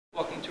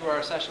to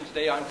our session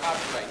today on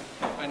copyright.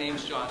 My name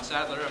is John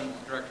Sadler. I'm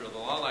the director of the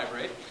Law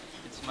Library.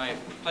 It's my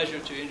pleasure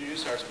to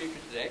introduce our speaker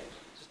today.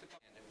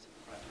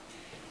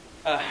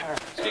 Our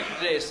speaker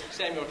today is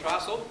Samuel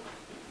Trosow,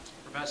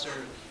 professor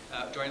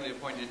jointly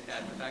appointed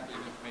at the Faculty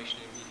of Information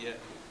and Media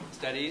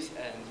Studies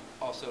and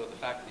also the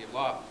Faculty of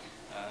Law.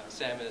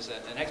 Sam is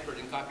an expert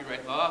in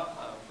copyright law,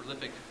 a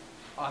prolific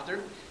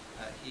author.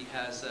 He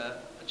has a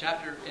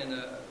chapter in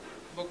a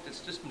book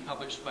that's just been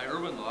published by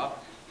Urban Law.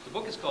 The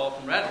book is called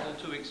From Radical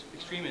to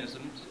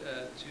Extremism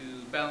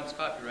to Balance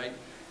Copyright,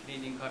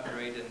 Canadian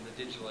Copyright and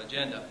the Digital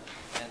Agenda.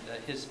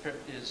 And his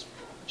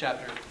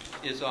chapter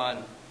is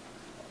on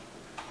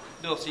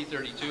Bill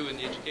C-32 in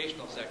the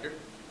educational sector.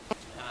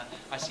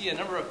 I see a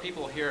number of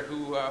people here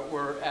who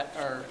were at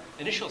our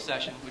initial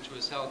session, which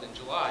was held in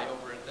July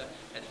over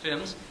at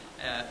FIMS,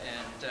 and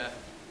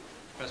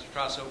Professor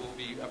Trosow will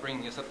be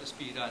bringing us up to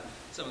speed on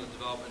some of the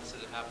developments that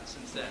have happened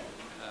since then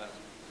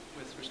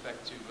with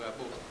respect to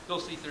both Bill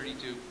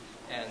C-32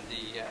 and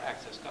the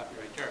Access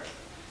Copyright Tariff.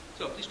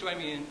 So please join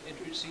me in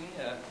introducing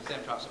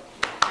Sam Trosow.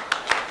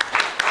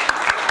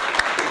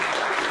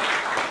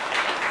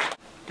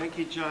 Thank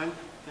you, John.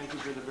 Thank you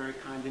for the very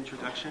kind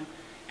introduction.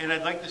 And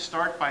I'd like to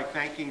start by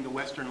thanking the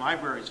Western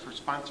Libraries for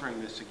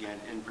sponsoring this again,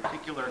 in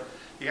particular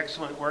the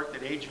excellent work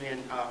that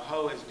Adrian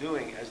Ho is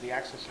doing as the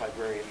Access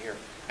Librarian here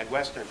at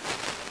Western.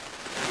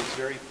 He's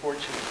very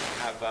fortunate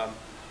to have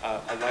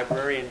a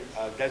librarian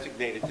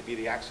designated to be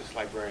the Access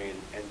Librarian,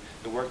 and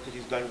the work that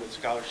he's done with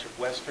Scholarship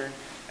Western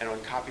and on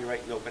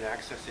copyright and open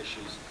access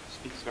issues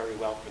speaks very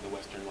well for the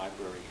Western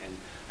Library, and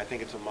I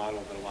think it's a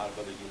model that a lot of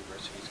other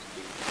universities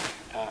could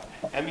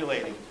be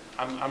emulating.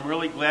 I'm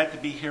really glad to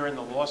be here in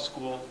the law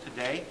school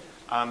today.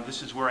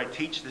 This is where I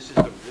teach. This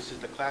is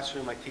the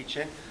classroom I teach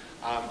in.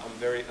 I'm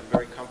very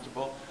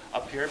comfortable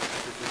up here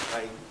because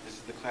this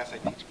is the class I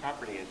teach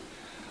property in.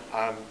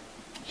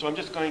 So I'm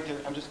just going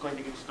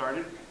to get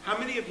started. How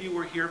many of you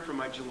were here for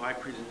my July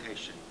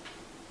presentation?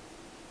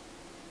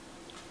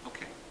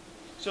 Okay.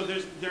 So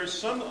there's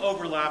some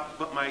overlap,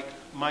 but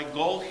my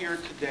goal here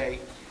today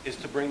is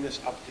to bring this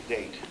up to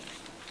date,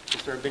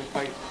 because there have been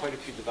quite a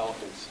few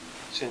developments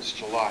since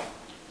July.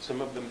 Some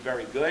of them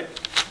very good,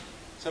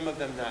 some of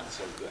them not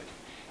so good,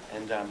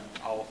 and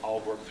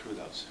I'll work through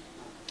those.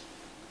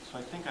 So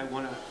I think I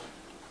want to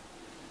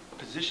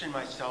position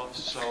myself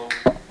so.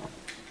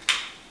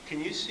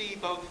 Can you see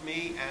both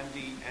me and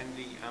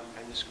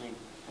the screen?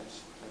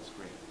 That's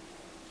great.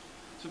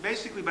 So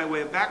basically, by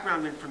way of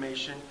background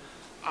information,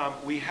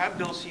 we have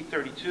Bill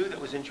C-32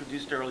 that was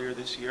introduced earlier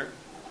this year.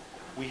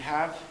 We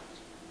have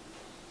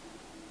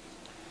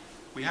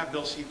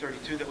Bill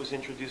C-32 that was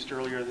introduced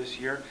earlier this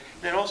year.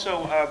 And then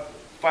also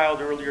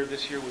filed earlier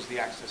this year was the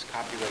Access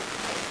Copyright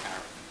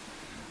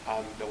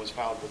Tariff that was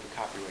filed with the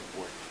Copyright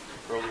Board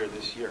earlier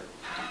this year.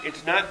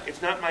 It's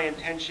not my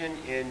intention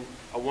in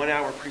a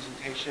one-hour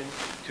presentation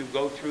to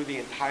go through the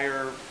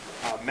entire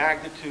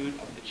magnitude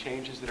of the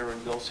changes that are in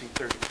Bill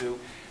C-32,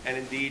 and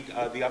indeed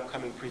the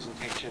upcoming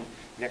presentation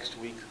next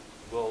week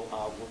will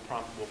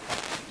prompt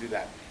to do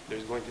that.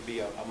 There's going to be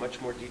a much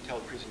more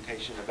detailed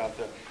presentation about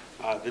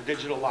the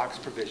digital locks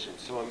provision.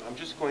 So I'm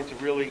just going to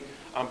really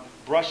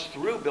brush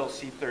through Bill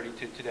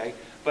C-32 today.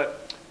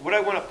 But what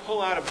I want to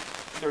pull out of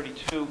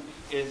 32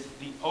 is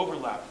the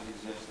overlap that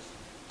exists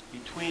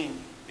between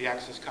the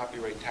Access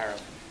Copyright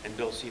Tariff and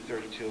Bill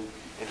C-32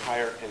 in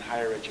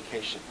higher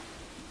education.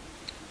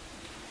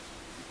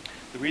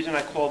 The reason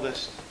I call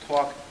this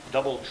talk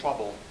Double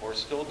Trouble, or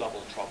Still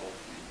Double Trouble,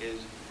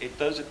 is it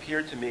does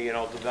appear to me, and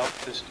I'll develop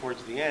this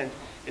towards the end,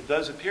 it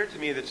does appear to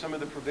me that some of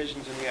the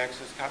provisions in the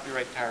Access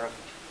Copyright Tariff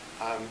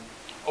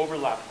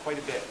overlap quite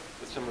a bit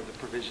with some of the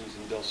provisions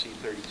in Bill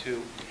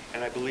C-32,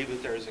 and I believe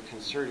that there is a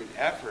concerted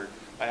effort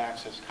by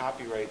Access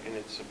Copyright and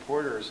its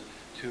supporters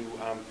to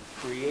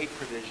create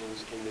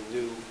provisions in the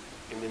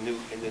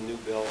new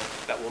bill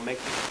that will make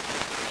the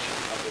implementation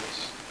of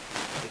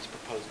its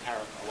proposed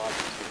tariff a lot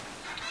easier.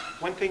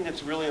 One thing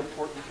that's really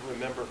important to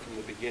remember from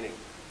the beginning: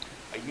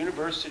 a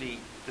university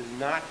does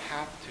not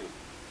have to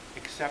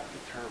accept the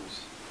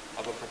terms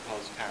of a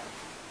proposed tariff.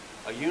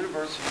 A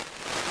university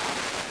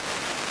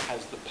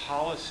has a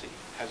policy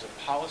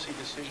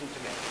decision to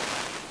make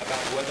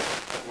about whether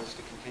it wants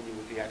to continue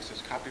with the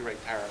Access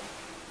Copyright Tariff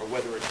or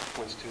whether it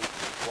wants to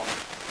walk.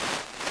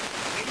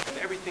 Even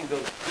if everything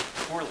goes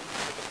poorly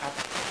at the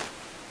Copyright Board,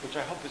 which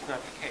I hope is not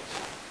the case,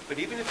 but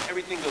even if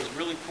everything goes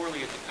really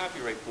poorly at the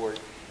Copyright Board,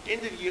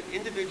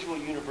 individual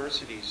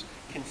universities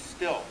can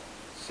still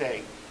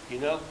say, you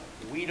know,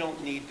 we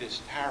don't need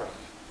this tariff,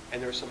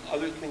 and there are some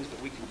other things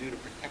that we can do to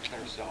protect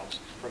ourselves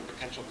from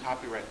potential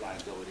copyright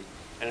liability,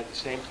 and at the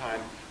same time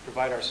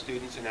provide our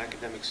students and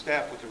academic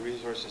staff with the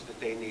resources that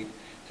they need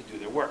to do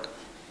their work.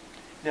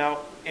 Now,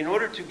 in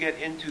order to get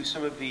into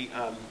some of the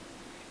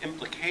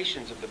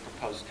implications of the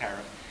proposed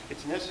tariff,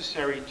 it's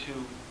necessary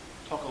to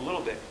talk a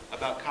little bit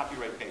about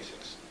copyright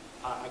basics.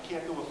 I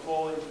can't do a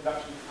full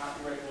introduction to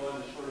copyright law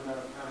in the short amount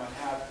of time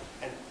I have,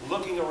 and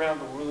looking around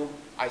the room,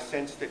 I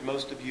sense that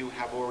most of you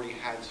have already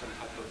had some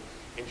type of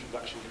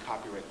Introduction to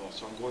Copyright Law.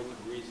 So I'm going to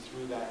breeze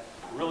through that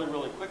really,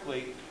 really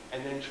quickly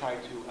and then try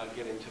to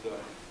get into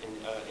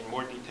in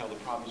more detail the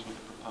problems with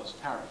the proposed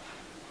tariff.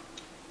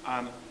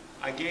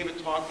 I gave a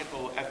talk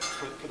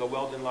for the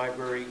Weldon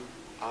Library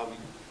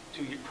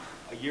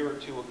a year or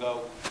two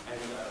ago, and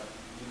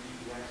you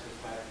can access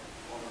that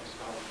on my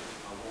scholarship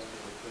on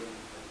Western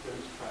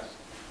Press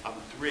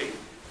 3.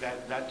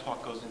 That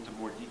talk goes into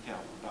more detail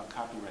about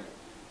copyright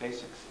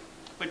basics.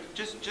 But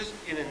just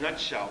in a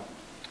nutshell,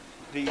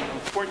 the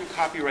important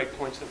copyright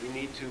points that we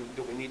need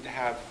to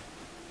have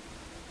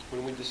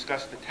when we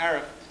discuss the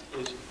tariff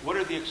is what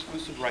are the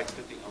exclusive rights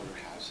that the owner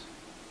has.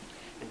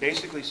 And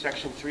basically,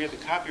 Section 3 of the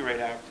Copyright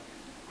Act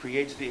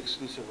creates the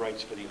exclusive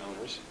rights for the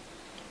owners.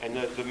 And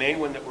the main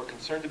one that we're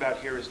concerned about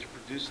here is to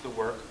produce the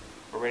work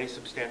or any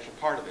substantial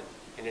part of it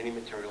in any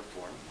material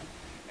form.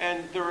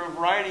 And there are a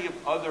variety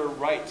of other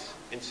rights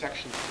in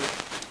Section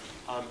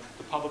 3.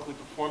 To publicly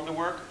perform the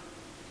work,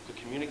 to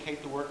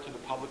communicate the work to the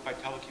public by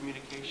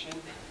telecommunication.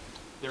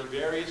 There are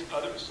various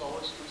other sole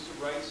exclusive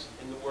rights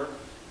in the work,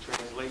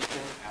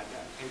 translation,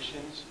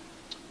 adaptations,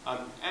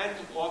 and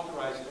to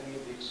authorize any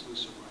of the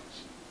exclusive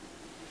rights.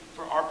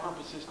 For our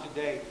purposes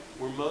today,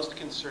 we're most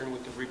concerned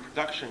with the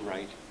reproduction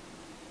right,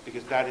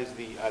 because that is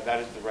the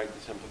right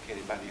that's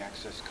implicated by the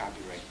access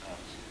copyright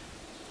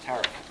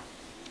tariff.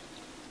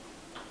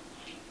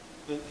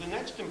 The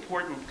next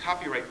important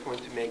copyright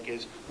point to make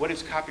is, what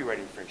is copyright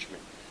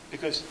infringement?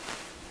 Because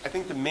I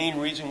think the main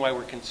reason why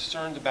we're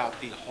concerned about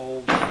the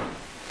whole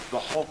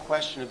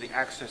question of the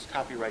access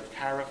copyright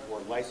tariff,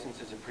 or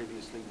license as it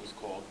previously was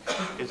called,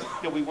 is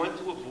that we want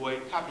to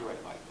avoid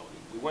copyright liability.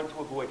 We want to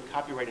avoid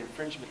copyright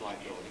infringement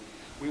liability.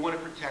 We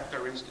want to protect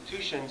our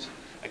institutions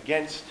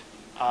against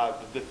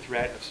the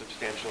threat of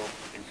substantial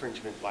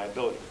infringement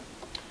liability.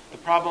 The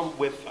problem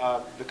with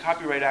the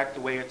Copyright Act,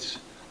 the way it's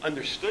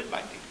understood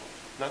by people,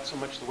 not so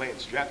much the way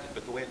it's drafted,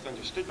 but the way it's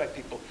understood by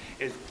people,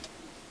 is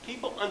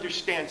people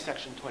understand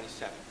Section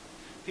 27.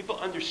 People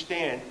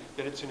understand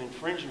that it's an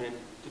infringement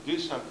to do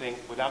something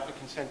without the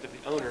consent of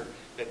the owner,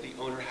 that the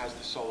owner has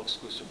the sole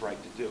exclusive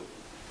right to do.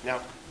 Now,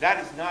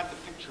 that is not the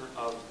picture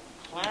of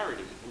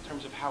clarity in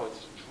terms of how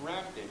it's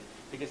drafted,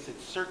 because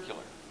it's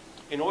circular.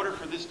 In order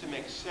for this to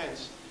make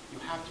sense, you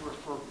have to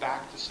refer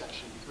back to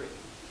Section 3.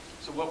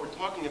 So what we're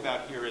talking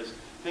about here is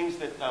things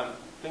that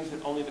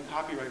only the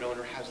copyright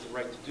owner has the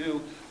right to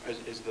do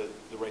is the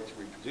right to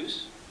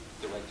reproduce,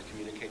 the right to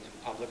communicate to the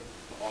public,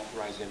 to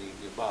authorize any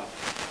of the above,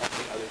 all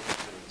the other things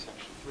that are in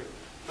Section 3.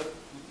 But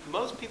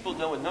most people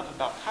know enough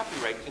about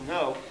copyright to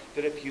know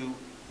that if you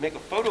make a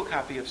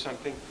photocopy of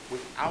something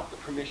without the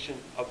permission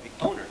of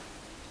the owner,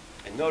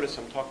 and notice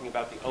I'm talking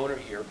about the owner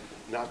here,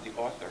 not the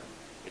author.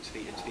 It's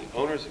the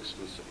owner's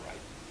exclusive right.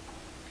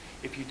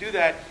 If you do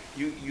that,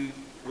 you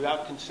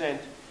without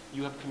consent,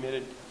 you have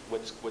committed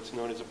what's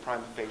known as a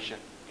prima facie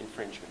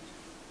infringement.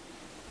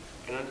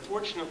 And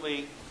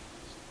unfortunately,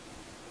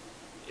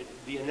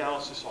 the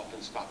analysis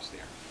often stops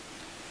there.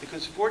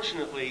 Because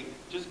fortunately,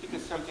 just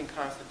because something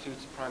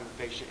constitutes prima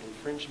facie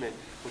infringement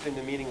within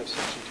the meaning of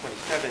Section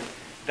 27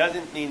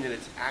 doesn't mean that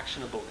it's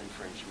actionable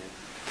infringement,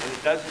 and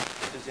it doesn't mean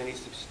that there's any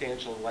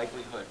substantial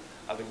likelihood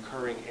of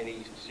incurring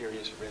any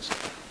serious risk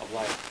of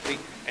liability.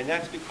 And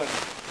that's because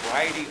a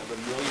variety of a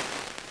million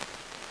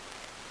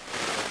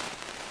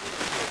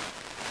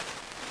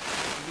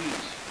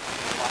use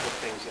a lot of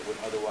things that would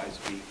otherwise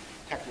be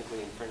technically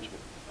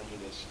infringement under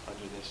this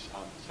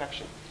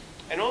section.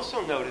 And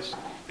also notice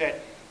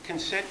that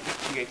consent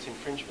creates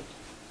infringement.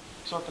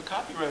 So if the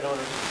copyright owner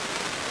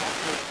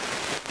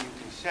gives you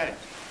consent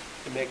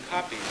to make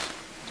copies,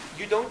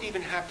 you don't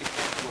even have to get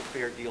to a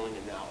fair dealing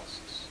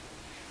analysis.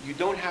 You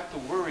don't have to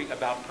worry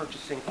about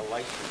purchasing a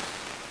license,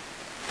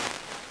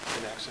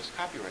 an access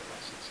copyright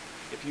license,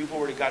 if you've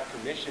already got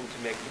permission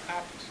to make the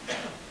copies.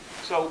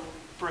 So,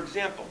 for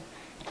example,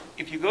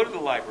 if you go to the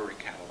library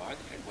catalog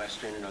at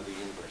Western and other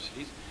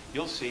universities,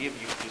 you'll see,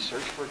 if you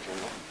search for a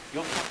journal,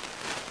 you'll find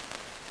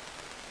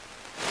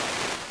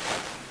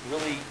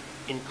really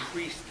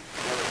increased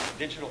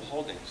their digital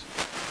holdings.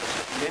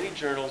 Many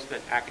journals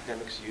that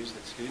academics use,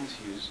 that students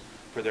use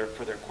for their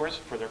course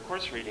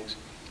readings,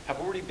 have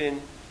already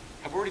been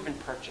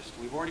purchased.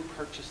 We've already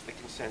purchased the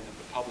consent of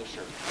the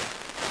publisher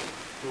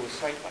through a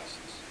site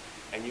license.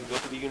 And you go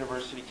to the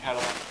university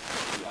catalog,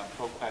 the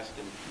ProQuest,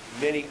 and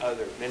many.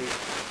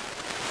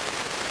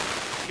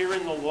 Here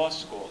in the law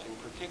school, in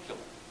particular,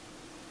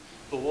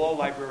 the law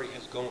library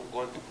has gone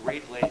to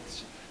great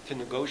lengths to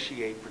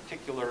negotiate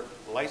particular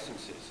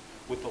licenses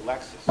with the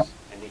Lexis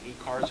and the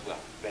eCarswell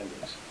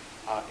vendors,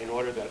 in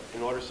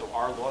order so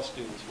our law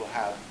students will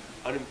have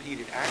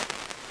unimpeded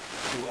access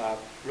to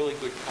really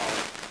good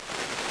quality.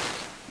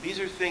 These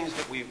are things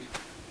that we've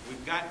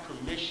got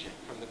permission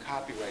from the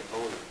copyright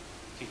owner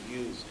to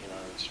use in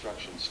our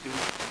instruction.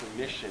 Students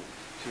permission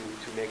to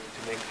make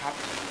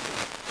copies of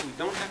these. So we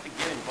don't have to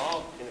get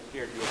involved in a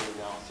fair dealing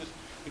analysis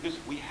because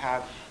we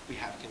have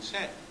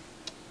consent.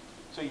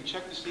 So you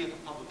check to see if a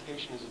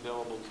publication is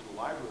available to the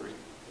library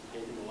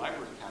in the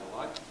library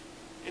catalog,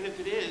 and if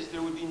it is,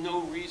 there would be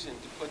no reason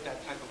to put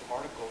that type of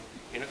article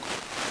in a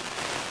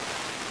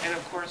course. And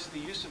of course, the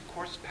use of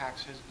course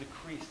packs has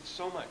decreased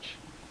so much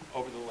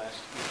over the last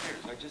few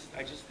years.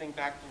 I just think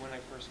back to when I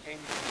first came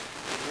here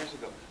 10 years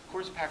ago.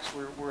 Course packs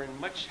were in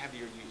much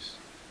heavier use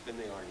than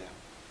they are now.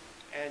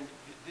 And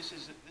this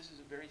is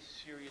a very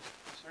serious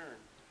concern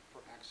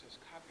for Access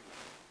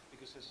Copyright,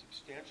 because a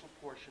substantial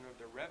portion of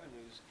their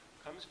revenues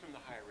comes from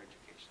the higher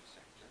education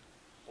sector,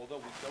 although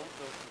we don't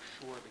know for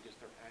sure because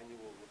their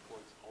annual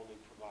reports only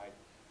provide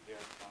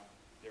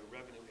their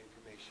revenue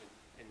information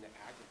in the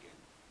aggregate.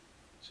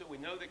 So we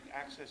know that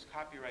Access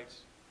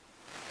Copyright's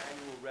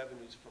annual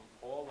revenues from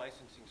all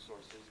licensing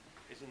sources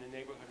is in the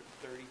neighborhood of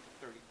 $30 to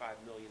 $35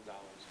 million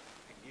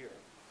a year.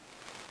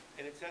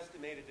 And it's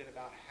estimated that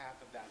about half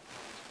of that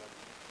comes from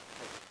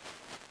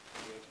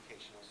the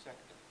educational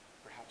sector,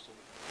 perhaps a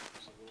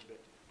little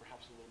bit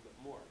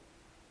more.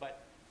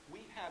 But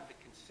we have the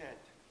consent,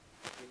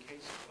 in the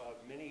case of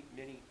many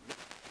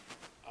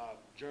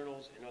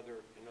journals and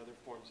other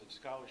forms of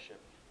scholarship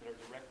that are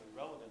directly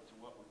relevant to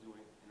what we're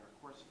doing in our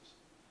courses.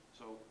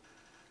 So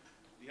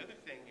the other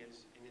thing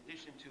is, in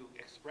addition to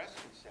express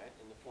consent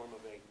in the form of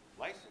a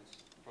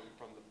license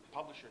from the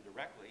publisher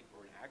directly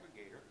or an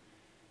aggregator,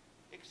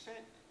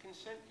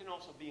 consent can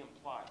also be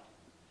implied.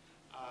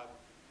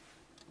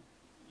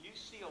 You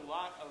see a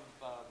lot of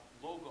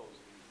logos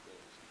these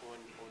days on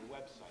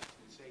websites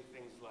that say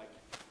things like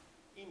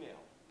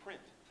email,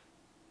 print,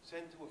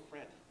 send to a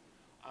friend.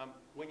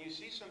 When you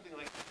see something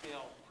like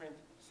email, print,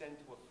 send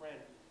to a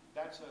friend,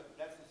 that's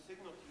a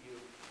signal to you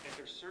that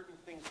there's certain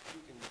things that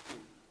you can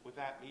do with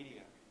that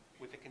media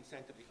with the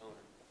consent of the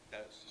owner.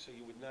 So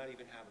you would not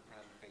even have a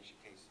prima facie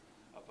case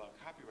of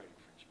copyright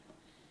infringement.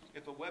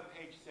 If a web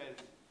page says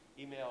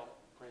email,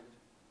 print,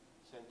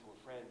 send to a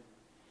friend,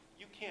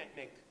 you can't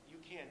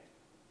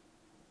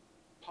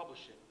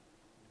publish it,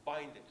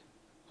 bind it,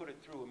 put it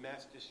through a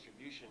mass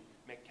distribution,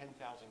 make 10,000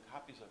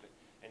 copies of it,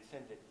 and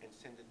send it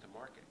to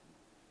market,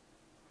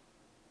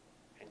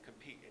 and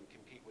compete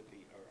with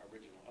the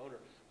original owner.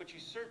 But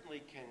you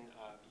certainly can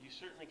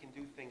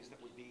do things that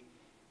would be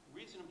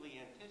reasonably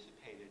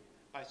anticipated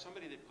by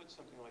somebody that puts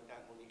something like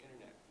that on the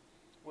internet.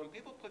 When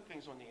people put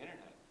things on the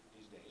internet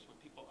these days, when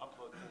people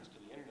upload things to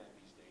the internet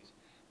these days,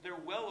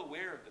 they're well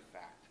aware of the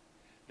fact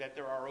that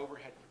there are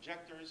overhead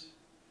projectors.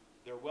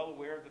 They're well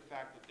aware of the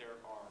fact that there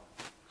are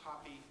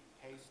copy,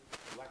 paste,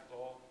 select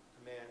all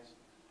commands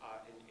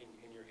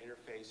in your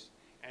interface.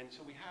 And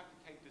so we have to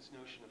take this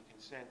notion of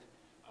consent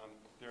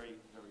very,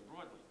 very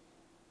broadly.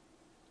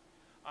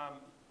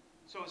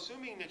 So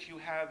assuming that you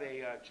have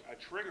a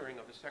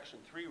triggering of a Section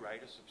 3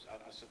 right,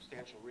 a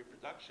substantial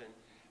reproduction,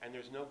 and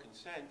there's no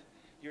consent,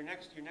 your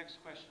next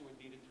question would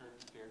be to turn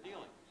to fair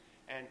dealing.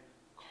 And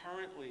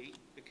currently,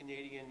 the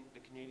Canadian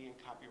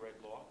copyright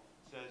law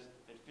says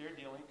that fair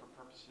dealing for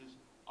purposes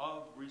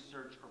of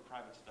research or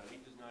private study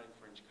does not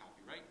infringe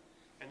copyright.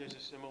 And there's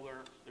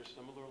similar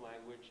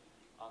language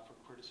for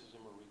criticism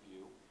or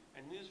review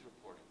and news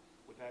reporting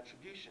with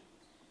attribution.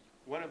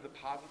 One of the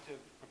positive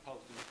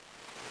proposed in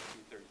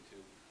 232,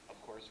 of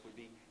course, would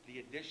be the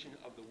addition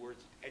of the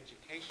words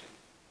education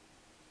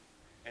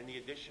and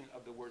the addition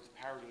of the words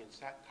parody and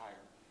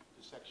satire to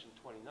Section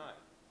 29.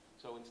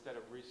 So instead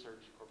of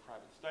research or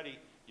private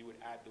study, you would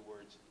add the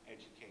words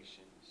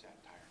education,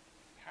 satire,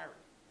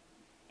 parody.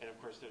 And of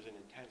course, there's an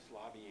intense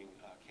lobbying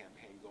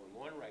campaign going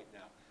on right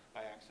now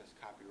by Access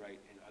Copyright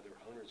and other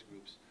owners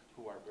groups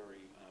who are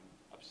very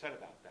upset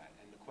about that.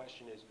 And the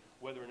question is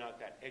whether or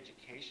not that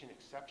education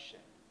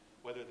exception,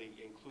 whether the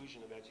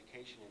inclusion of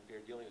education in fair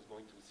dealing is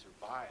going to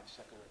survive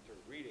second or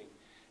third reading,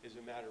 is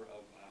a matter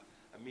of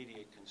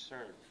immediate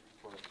concern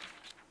for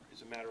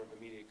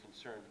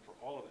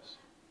all of us.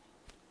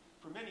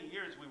 For many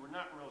years, we were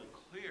not really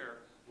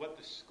clear what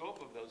the scope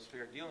of those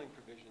fair dealing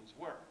provisions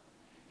were.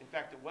 In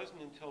fact, it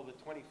wasn't until the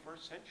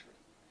 21st century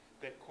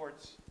that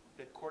courts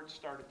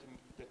started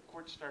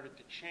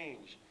to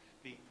change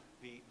the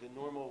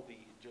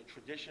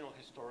traditional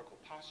historical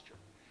posture.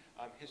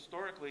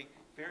 Historically,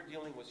 fair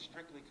dealing was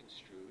strictly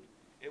construed.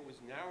 It was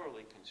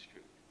narrowly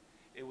construed.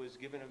 It was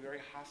given a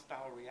very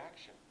hostile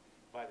reaction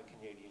by the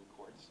Canadian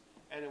courts,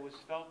 and it was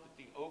felt that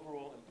the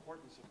overall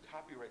importance of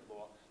copyright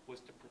law was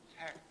to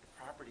protect the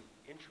property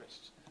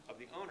interests of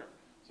the owner.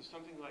 So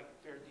something like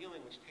fair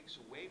dealing, which takes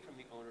away from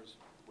the owner's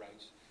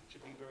rights,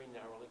 should be very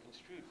narrowly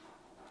construed.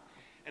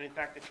 And in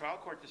fact, the trial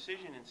court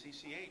decision in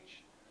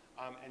CCH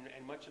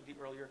and much of the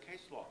earlier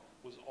case law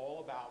was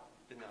all about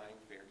denying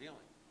fair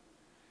dealing.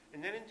 And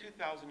then in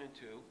 2002,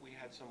 we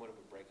had somewhat of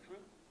a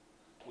breakthrough.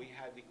 We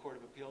had the Court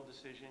of Appeal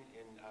decision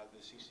in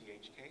the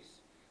CCH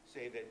case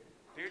say that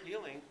fair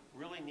dealing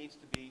really needs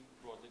to be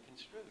broadly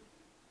construed.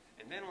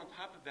 And then on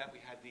top of that, we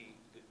had the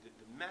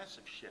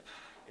massive shift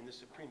in the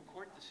Supreme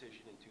Court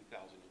decision in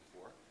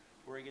 2004,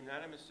 where a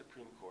unanimous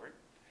Supreme Court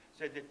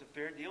said that the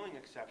fair dealing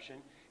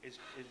exception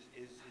is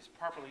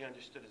properly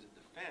understood as a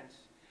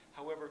defense.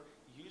 However,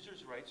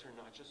 users' rights are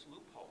not just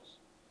loopholes.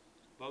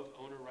 Both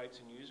owner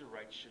rights and user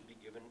rights should be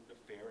given a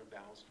fair and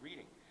balanced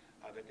reading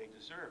that they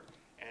deserve.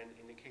 And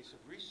in the case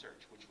of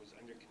research, which was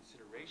under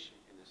consideration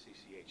in the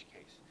CCH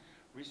case,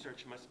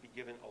 research must be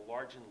given a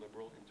large and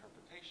liberal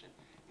interpretation.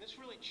 And this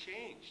really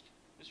changed.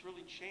 This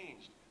really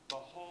changed the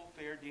whole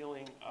fair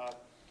dealing,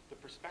 the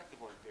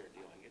perspective on fair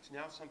dealing. It's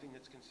now something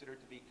that's considered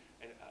to be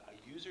a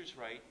user's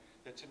right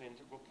that's an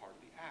integral part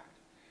of the act.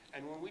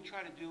 And when we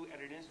try to do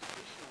at an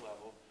institutional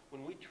level,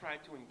 when we try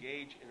to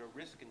engage in a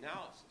risk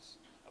analysis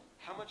of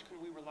how much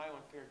can we rely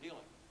on fair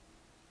dealing,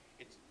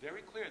 it's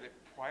very clear that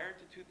prior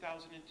to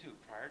 2002,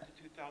 prior to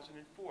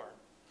 2004,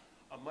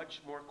 a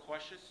much more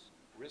cautious,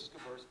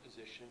 risk-averse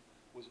position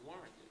was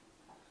warranted.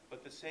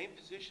 But the same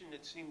position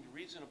that seemed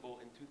reasonable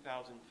in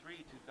 2003,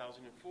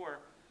 2004,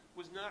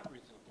 was not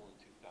reasonable in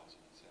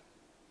 2007.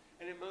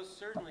 And it most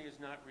certainly is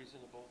not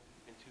reasonable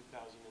in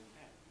 2010.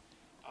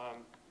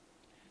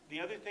 The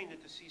other thing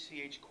that the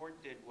CCH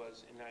court did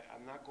was, and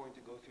I'm not going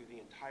to go through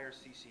the entire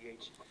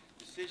CCH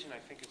decision,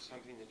 I think it's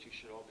something that you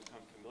should all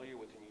become familiar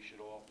with and you should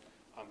all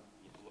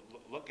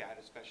look at,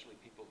 especially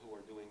people who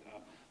are doing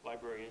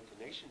library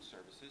information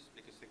services,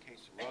 because the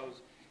case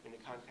arose in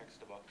the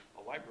context of a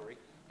library.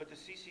 But the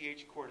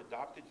CCH court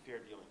adopted fair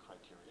dealing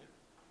criteria.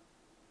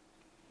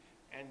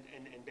 And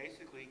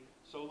basically,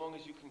 so long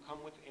as you can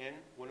come within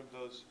one of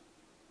those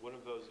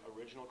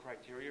original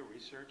criteria,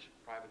 research,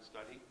 private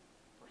study,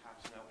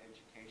 perhaps no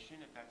education,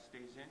 if that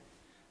stays in,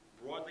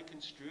 broadly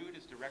construed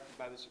as directed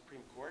by the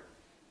Supreme Court,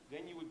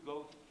 then you would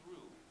go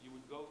through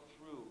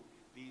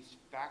these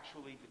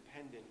factually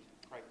dependent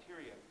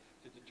criteria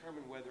to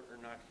determine whether or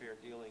not fair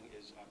dealing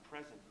is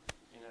present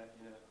in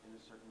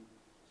a certain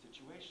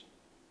situation.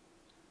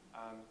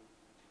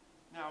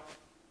 Now,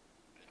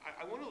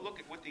 I want to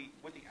look at what the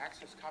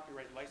Access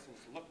Copyright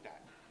License looked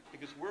at,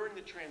 because we're in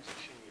the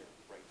transition year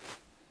right now.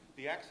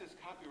 The Access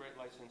Copyright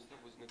License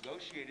that was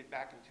negotiated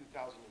back in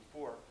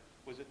 2004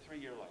 was a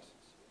 3-year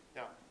license.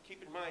 Now, keep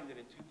in mind that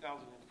in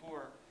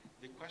 2004,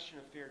 the question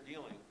of fair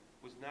dealing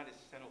was not as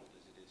settled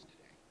as it is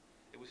today.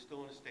 It was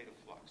still in a state of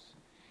flux.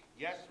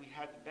 Yes, we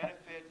had the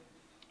benefit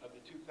of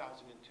the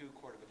 2002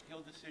 Court of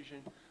Appeal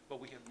decision, but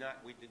we did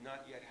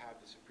not yet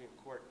have the Supreme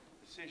Court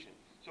decision.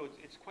 So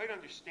it's quite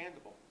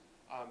understandable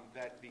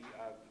that the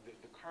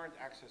current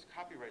Access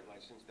Copyright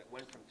License that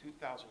went from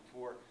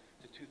 2004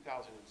 to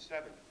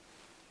 2007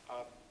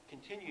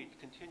 continued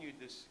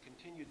this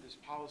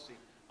policy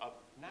of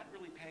not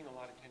really paying a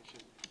lot of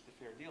attention to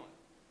fair dealing.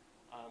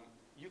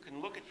 You could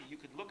look at the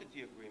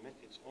agreement.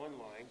 It's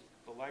online.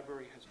 The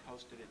library has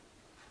posted it.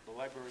 The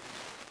library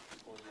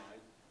is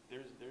online.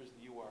 There's the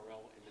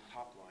URL in the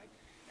top line.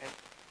 And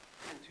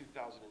in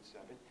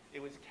 2007,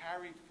 it was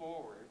carried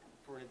forward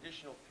for an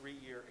additional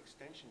 3-year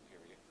extension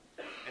period,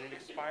 and it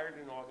expired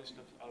in August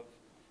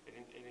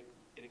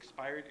it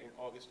expired in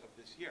August of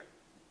this year.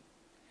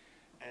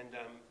 And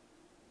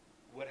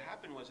what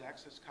happened was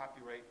Access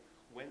Copyright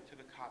went to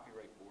the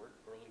Copyright Board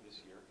early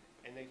this year,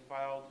 and they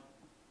filed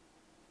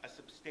a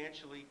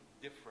substantially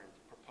different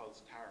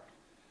proposed tariff.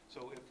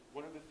 So if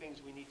one of the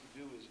things we need to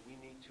do is we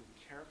need to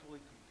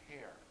carefully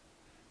compare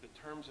the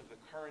terms of the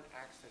current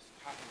Access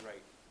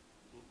Copyright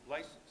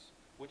License,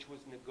 which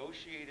was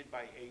negotiated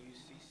by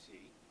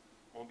AUCC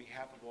on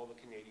behalf of all the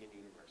Canadian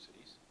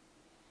universities.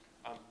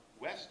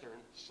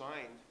 Western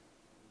signed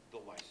the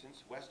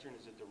license. Western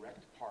is a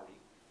direct party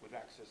with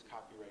Access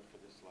Copyright for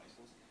this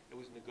license. It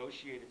was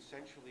negotiated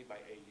centrally by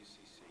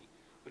AUCC,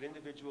 but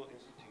individual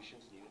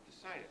institutions needed to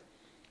sign it.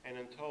 And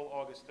until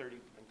August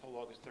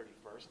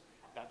 31st,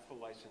 that's the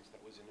license that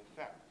was in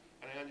effect.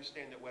 And I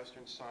understand that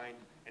Western signed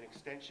an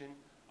extension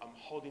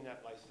holding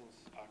that license,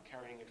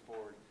 carrying it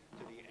forward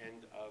to the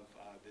end of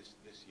this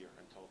year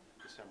until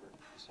December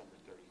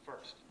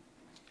 31st.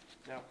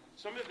 Now,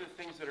 some of the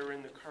things that are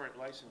in the current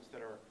license that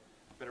are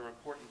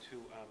important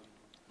to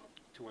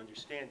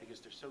understand,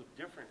 because they're so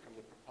different from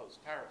the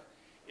proposed tariff,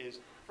 is,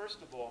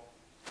 first of all,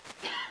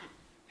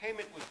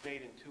 payment was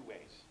made in 2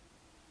 ways.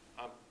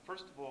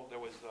 First of all, there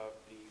was the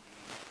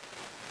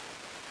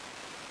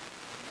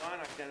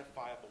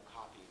non-identifiable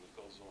copying that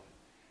goes on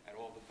at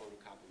all the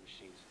photocopy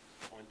machines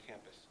on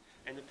campus.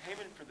 And the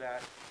payment for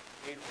that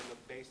made on the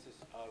basis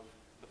of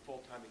the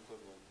full-time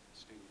equivalent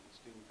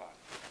student body.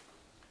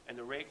 And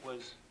the rate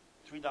was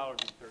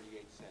 $3.38 per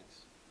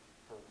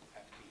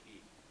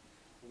FTE.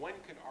 One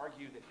could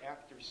argue that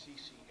after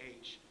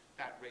CCH,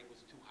 that rate was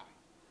too high,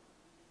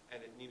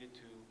 and it needed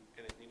to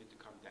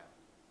come down.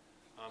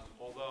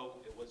 Although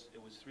it was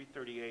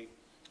 $3.38,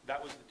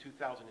 that was the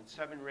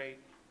 2007 rate,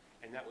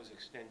 and that was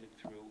extended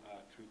through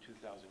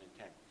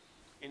 2010.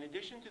 In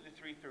addition to the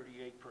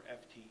 $3.38 per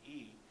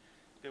FTE,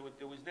 there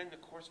was then the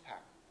course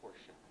pack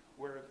portion,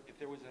 where if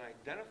there was an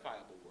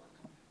identifiable work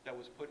that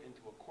was put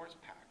into a course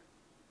pack,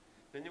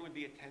 then there would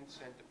be a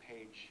 10-cent a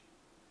page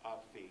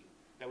fee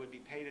that would be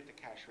paid at the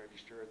cash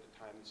register at the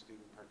time the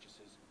student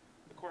purchases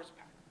the course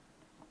pack.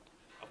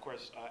 Of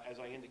course,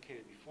 as I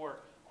indicated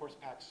before, course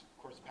packs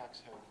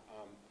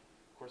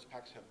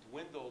have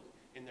dwindled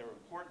in their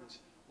importance,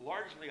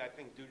 largely, I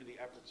think, due to the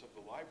efforts of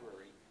the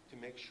library to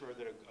make sure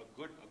that a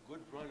good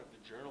run of the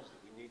journals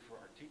that we need for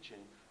our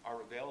teaching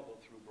are available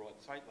through broad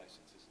site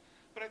licenses.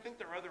 But I think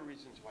there are other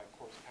reasons why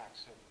course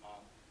packs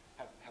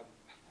have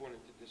gone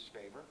into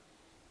disfavor.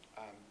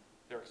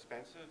 They're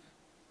expensive.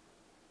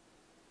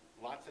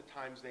 Lots of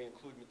times they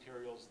include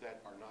materials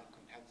that are not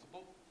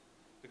compensable,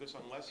 because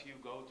unless you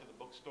go to the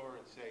bookstore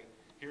and say,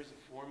 here's a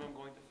form I'm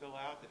going to fill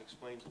out that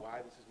explains why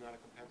this is not a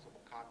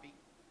compensable copy,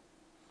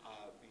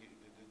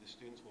 the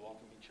students will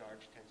often be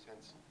charged 10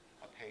 cents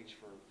a page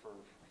for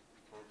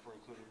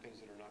including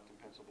things that are not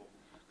compensable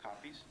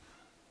copies.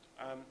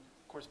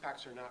 Course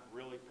packs are not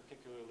really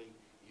particularly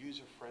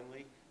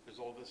user-friendly. There's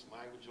all this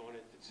language on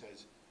it that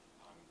says,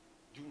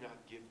 do not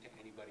give to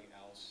anybody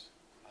else.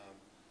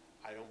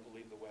 I don't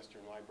believe the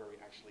Western Library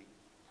actually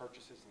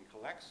purchases and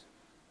collects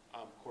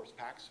course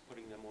packs,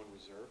 putting them on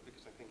reserve,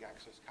 because I think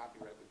Access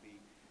Copyright would be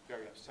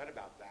very upset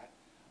about that.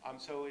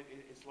 So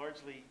it's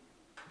largely,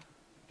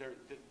 there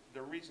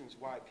are reasons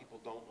why people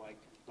don't like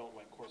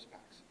course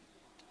packs.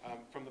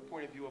 From the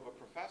point of view of a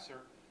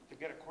professor, to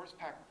get a course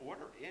pack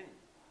order in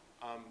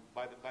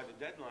by the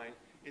deadline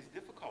is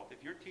difficult.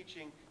 If you're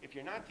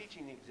not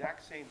teaching the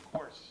exact same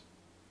course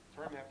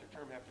term after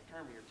term after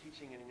term, you're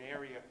teaching in an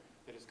area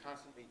that is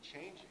constantly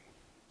changing.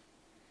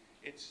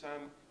 It's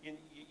you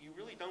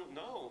really don't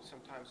know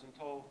sometimes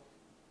until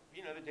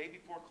the day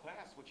before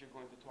class what you're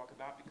going to talk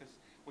about, because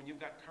when you've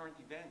got current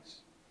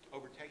events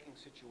overtaking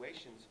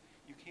situations,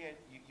 you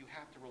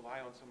have to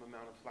rely on some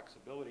amount of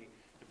flexibility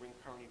to bring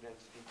current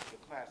events into the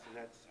class, and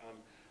that's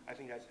I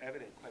think that's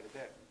evident quite a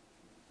bit.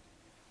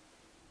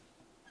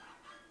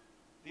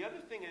 The other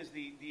thing is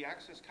the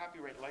Access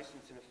Copyright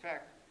License, in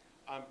effect,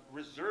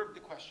 reserved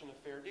the question of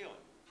fair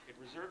dealing. It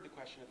reserved the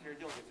question of fair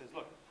dealing. It says,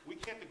 look,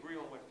 we can't agree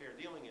on what fair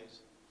dealing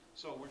is,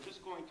 so we're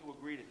just going to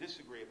agree to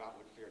disagree about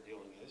what fair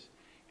dealing is.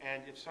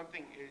 And if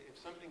something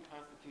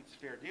constitutes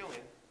fair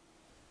dealing,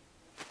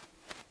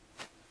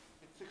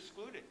 it's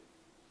excluded.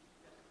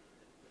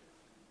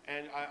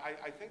 And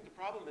I think the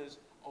problem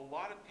is a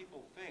lot of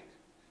people think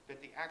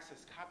that the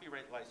Access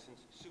Copyright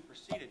License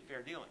superseded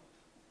fair dealing,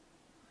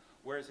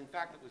 whereas in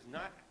fact it was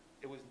not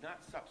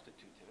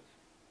substitutive,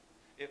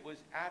 it was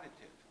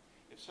additive.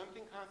 If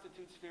something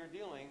constitutes fair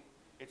dealing,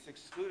 it's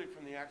excluded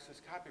from the Access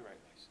Copyright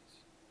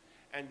License.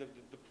 And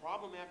the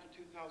problem after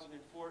 2004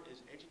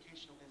 is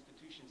educational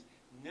institutions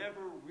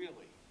never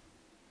really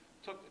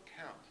took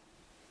account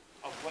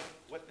of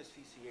what the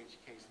CCH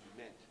case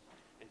meant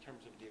in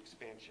terms of the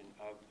expansion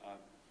of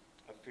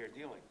fair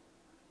dealing.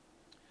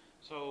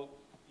 So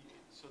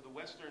the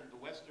Western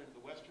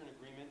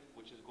Agreement,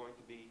 which is going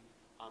to be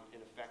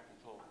in effect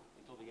until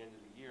the end of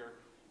the year,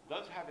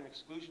 does have an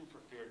exclusion for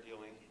fair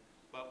dealing,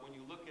 but when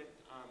you look at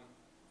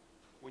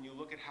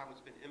how it's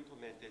been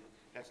implemented,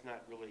 that's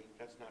not really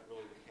the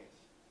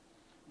case.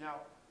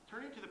 Now,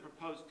 turning to the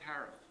proposed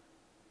tariff,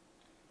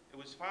 it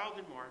was filed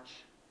in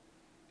March.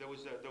 There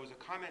was a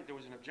comment. There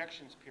was an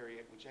objections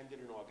period which ended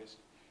in August,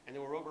 and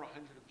there were over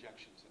 100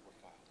 objections that were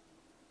filed.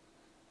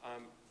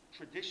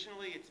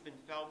 Traditionally, it's been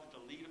felt that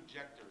the lead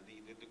objector,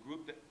 the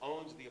group that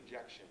owns the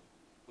objection,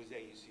 was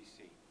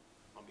AUCC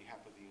on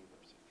behalf of the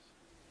universities.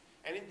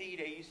 And indeed,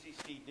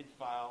 AUCC did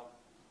file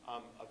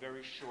a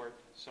very short,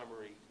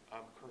 summary,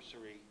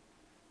 cursory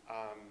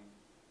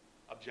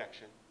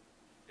objection.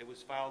 It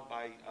was filed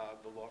by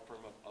the law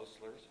firm of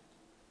Osler's,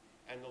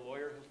 and the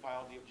lawyer who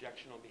filed the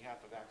objection on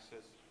behalf of AUCC,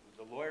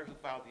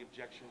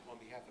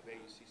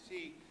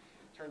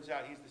 turns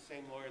out he's the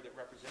same lawyer that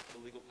represents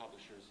the legal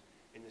publishers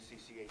in the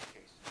CCH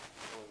case,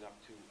 going up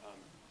to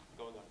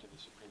the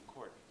Supreme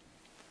Court.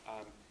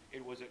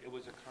 It was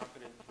a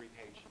competent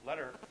 3-page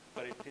letter,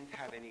 but it didn't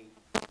have any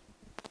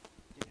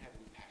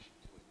passion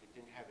to it. It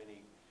didn't have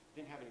any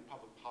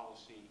public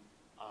policy.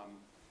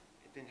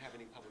 It didn't have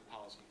any public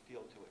policy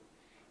feel to it.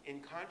 In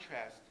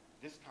contrast,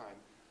 this time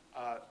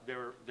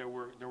there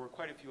were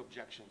quite a few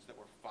objections that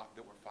were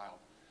filed.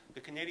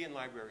 The Canadian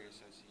Library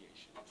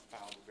Association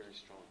filed a very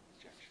strong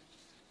objection.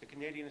 The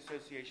Canadian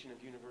Association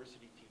of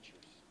University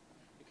Teachers,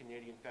 the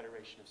Canadian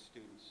Federation of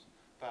Students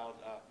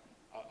filed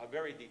a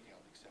very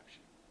detailed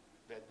exception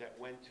that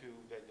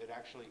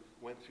actually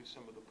went through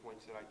some of the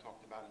points that I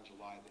talked about in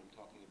July that I'm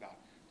talking about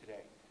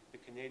today. The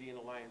Canadian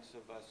Alliance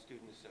of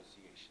Student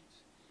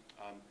Associations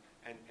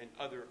and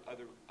other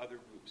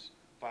groups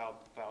filed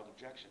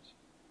objections.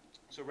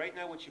 So right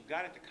now what you've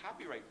got at the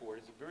Copyright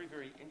Board is a very,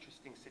 very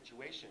interesting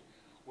situation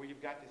where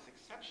you've got this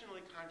exceptionally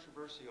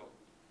controversial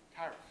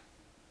tariff.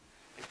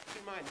 And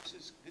keep in mind,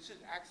 this is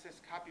Access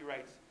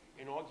Copyright's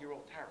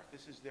inaugural tariff.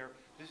 This is their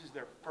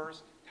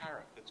first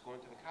tariff that's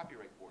going to the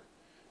Copyright Board.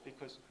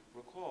 Because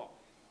recall,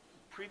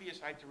 previous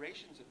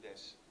iterations of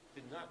this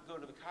did not go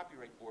to the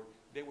Copyright Board.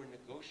 They were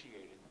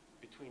negotiated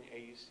between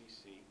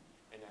AUCC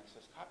and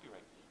Access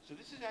Copyright. So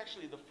this is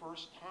actually the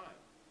first time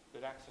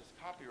that Access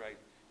Copyright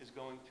is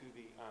going to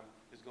the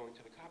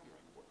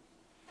Copyright Board.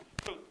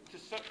 So to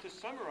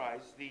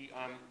summarize the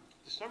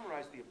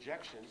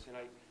objections, and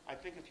I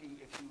think if you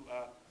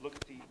look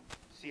at the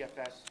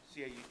CFS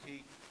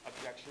CAUT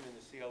objection and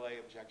the CLA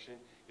objection,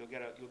 you'll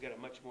get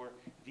a much more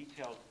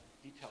detailed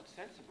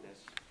sense of this.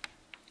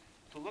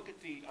 To look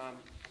at these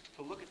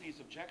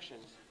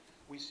objections,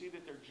 we see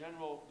that there are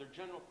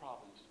general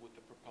problems with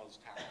the proposed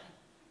tariff.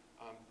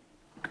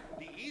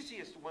 The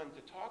easiest one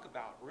to talk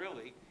about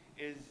really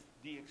is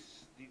the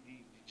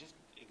just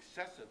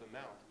excessive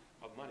amount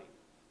of money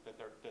that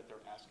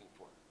they're asking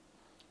for.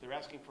 They're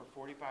asking for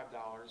 $45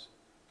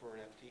 for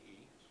an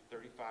FTE,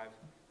 35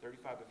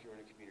 if you're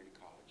in a community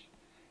college.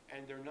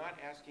 And they're not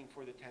asking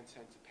for the 10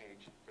 cents a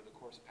page for the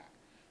course pack.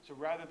 So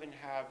rather than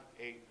have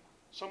a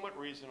somewhat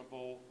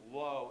reasonable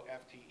low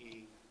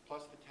FTE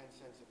plus the 10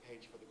 cents a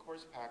page for the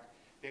course pack,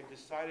 they've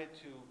decided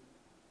to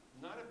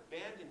not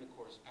abandon the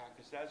course pack,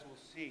 because as we'll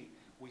see,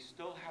 we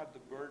still have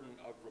the burden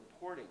of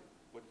reporting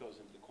what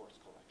goes into the course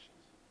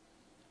collections.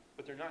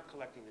 But they're not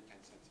collecting the 10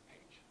 cents a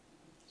page.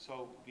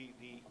 So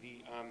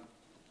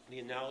the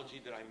analogy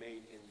that I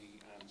made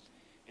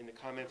in the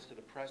comments to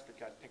the press that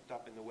got picked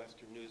up in the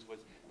Western News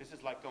was, this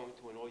is like going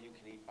to an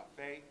all-you-can-eat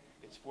buffet.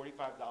 It's $45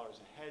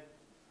 a head.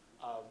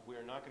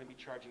 We're not going to be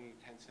charging you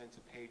 10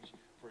 cents a page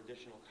for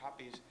additional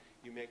copies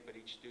you make, but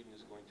each student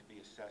is going to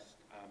be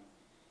assessed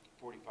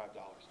 $45.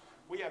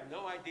 We have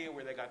no idea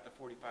where they got the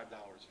 $45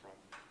 from,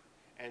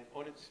 and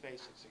on its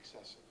face, it's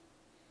excessive.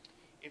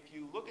 If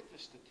you look at the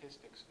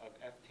statistics of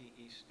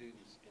FTE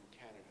students in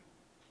Canada,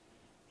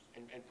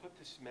 and put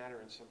this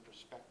matter in some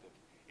perspective,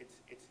 it's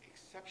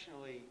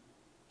exceptionally,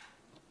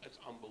 it's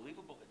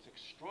unbelievable, it's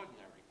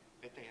extraordinary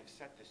that they have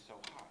set this so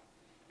high.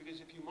 Because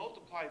if you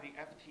multiply the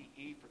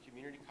FTE for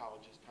community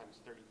colleges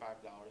times $35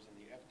 and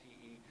the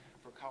FTE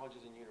for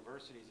colleges and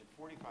universities at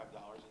 $45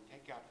 and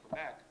take out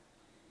Quebec,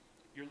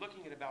 you're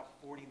looking at about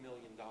 $40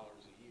 million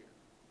a year,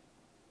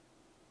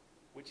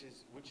 which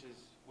is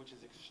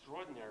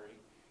extraordinary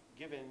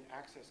given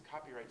Access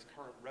Copyright's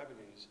current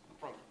revenues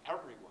from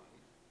everyone,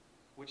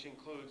 which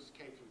includes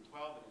K through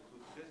 12, it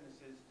includes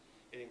businesses,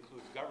 it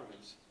includes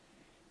governments,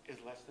 is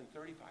less than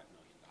 $35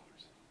 million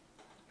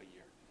a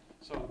year.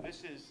 So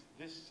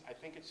I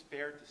think it's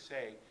fair to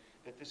say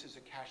that this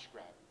is a cash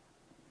grab.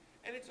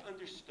 And it's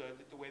understood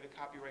that the way the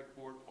Copyright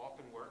Board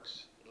often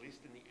works, at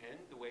least in the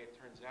end, the way it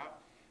turns out,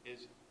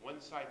 is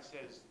one side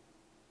says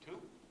 2,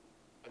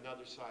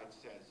 another side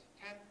says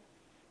 10,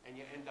 and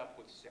you end up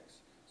with 6.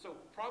 So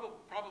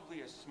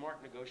probably as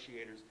smart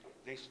negotiators,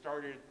 they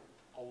started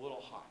a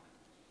little high.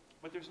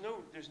 But there's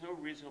no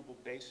reasonable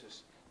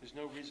basis. There's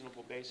no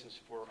reasonable basis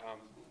for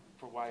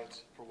why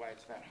it's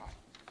that high.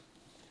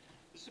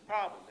 This is a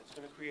problem. It's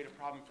going to create a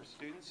problem for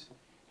students,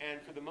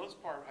 and for the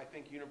most part, I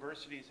think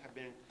universities have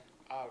been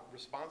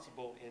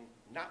responsible in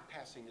not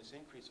passing this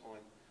increase on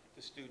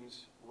to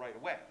students right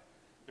away.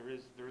 There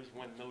is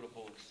one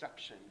notable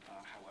exception,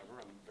 however,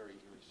 I'm very,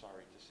 very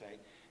sorry to say,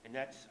 and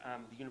that's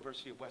the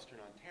University of Western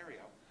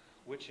Ontario,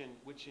 which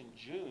in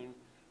June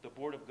the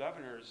Board of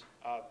Governors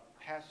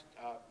passed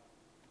a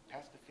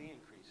fee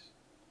increase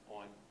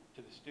on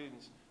to the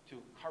students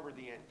to cover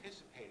the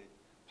anticipated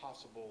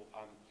possible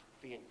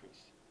fee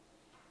increase.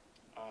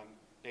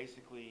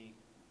 Basically,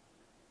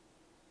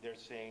 they're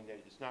saying that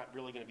it's not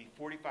really going to be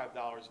 $45,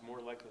 more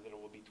likely that it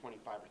will be $25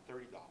 or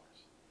 $30.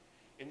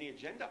 In the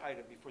agenda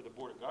item before the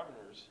Board of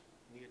Governors,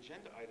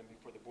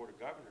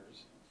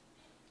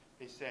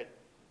 they said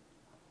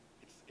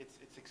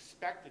it's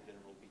expected that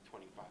it will be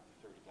 $25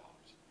 to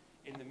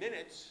 $30. In the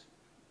minutes,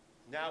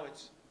 now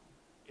it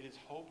is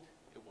hoped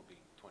it will be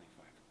 $25,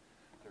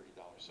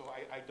 $30. So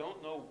I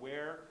don't know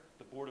where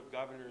the Board of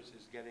Governors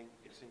is getting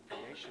its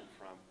information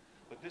from,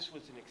 but this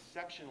was an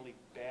exceptionally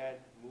bad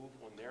move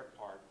on their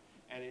part,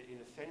 and it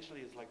essentially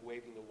is like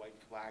waving the white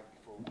flag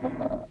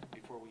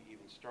before we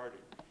even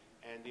started.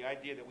 And the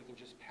idea that we can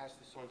just pass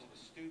this on to the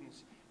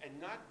students and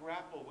not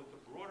grapple with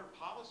the broader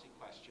policy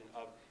question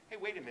of, hey,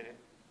 wait a minute,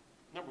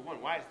 number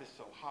one, why is this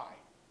so high?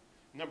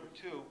 Number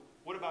two,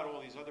 what about all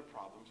these other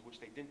problems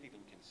which they didn't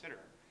even consider?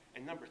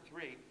 And number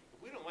three, if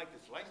we don't like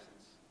this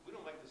license, we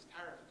don't like this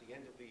tariff at the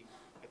end of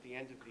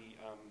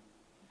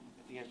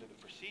the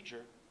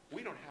procedure, we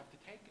don't have to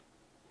take it.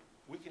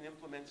 We can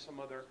implement some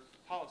other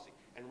policy.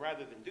 And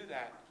rather than do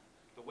that,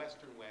 the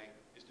Western way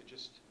is to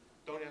just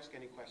don't ask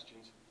any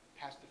questions,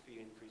 pass the fee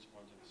increase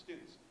on to the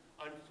students.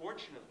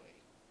 Unfortunately,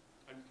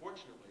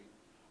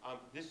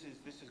 this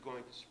is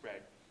going to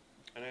spread.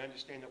 And I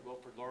understand that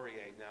Wilfrid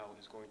Laurier now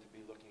is going to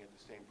be looking at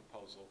the same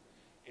proposal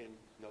in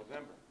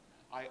November.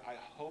 I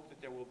hope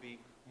that there will be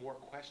more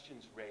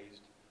questions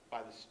raised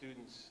by the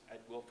students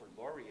at Wilfrid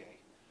Laurier.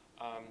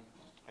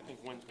 I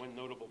think one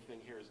notable thing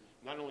here is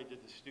not only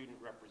did the student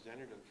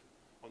representative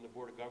on the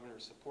Board of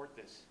Governors support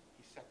this,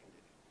 he seconded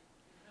it.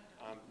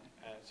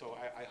 So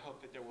I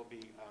hope that there will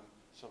be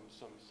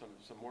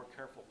some more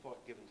careful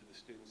thought given to the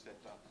students at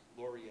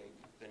Laurier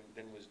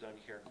than was done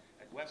here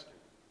at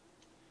Western.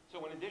 So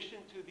in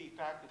addition to the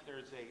fact that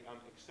there's a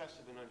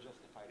excessive and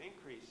unjustified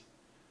increase,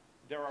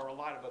 there are a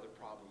lot of other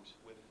problems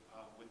with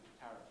the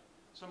tariff,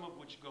 some of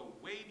which go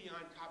way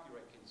beyond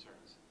copyright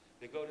concerns.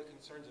 They go to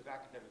concerns of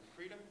academic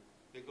freedom,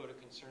 they go to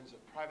concerns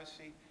of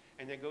privacy,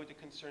 and they go to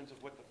concerns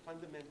of what the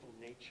fundamental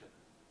nature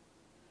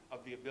of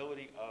the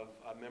ability of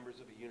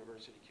members of a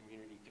university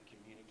community to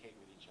communicate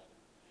with each other,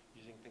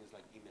 using things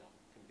like email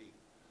can be,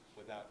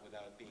 without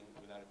it being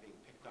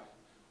picked up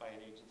by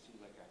an agency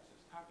like Access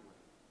Copyright.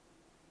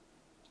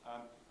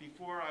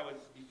 Before I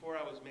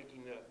was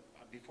making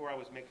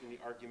the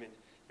argument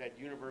that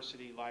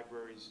university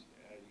libraries,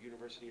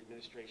 university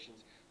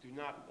administrations do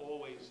not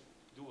always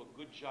do a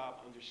good job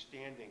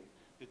understanding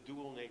the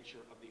dual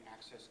nature of the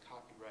access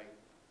copyright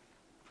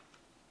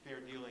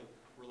fair dealing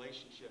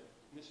relationship.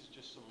 And this is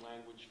just some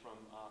language from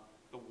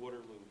the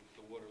Waterloo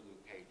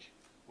page,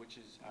 which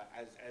is,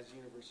 as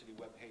university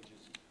web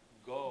pages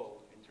go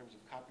in terms of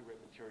copyright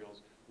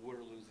materials,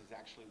 Waterloo's is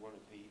actually one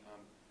of the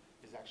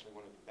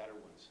better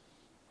ones.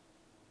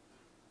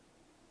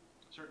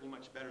 Certainly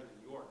much better than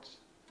York's,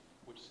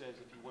 which says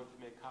if you want to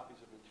make copies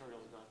of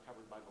materials not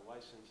covered by the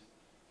license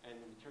and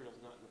the materials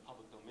not in the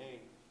public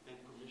domain, then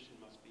permission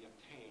must be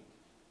obtained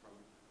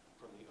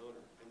from the owner.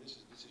 And this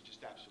is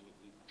just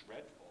absolutely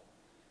dreadful.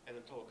 And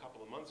until a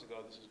couple of months ago,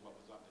 this is what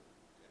was up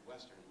at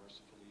Western.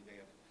 Mercifully,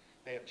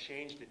 they have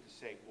changed it to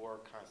say or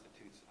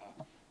constitutes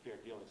fair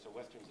dealing. So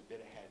Western's a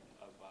bit ahead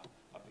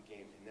of the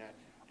game in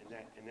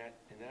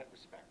that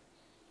respect.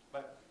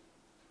 But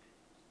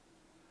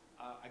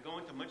I go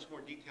into much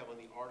more detail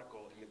in the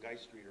article in the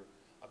Geist Reader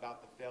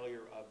about the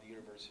failure of the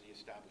university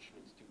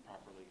establishments to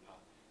properly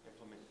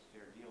implement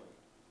fair dealing.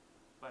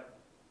 But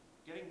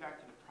getting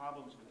back to the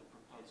problems with the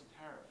proposed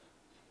tariff,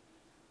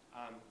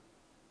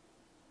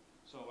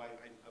 so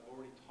I've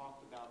already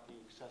talked about the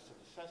excessive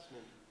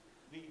assessment.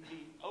 The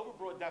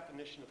overbroad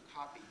definition of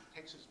copy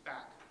takes us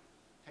back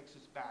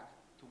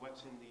to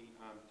what's in the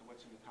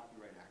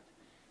Copyright Act.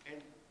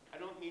 And I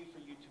don't mean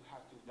for you to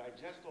have to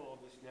digest all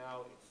of this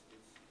now.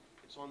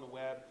 It's on the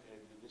web, and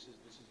this is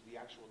the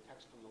actual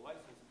text from the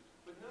license.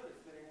 But notice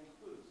that it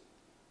includes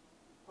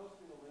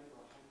posting a link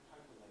or a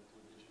hyperlink to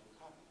a digital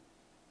copy.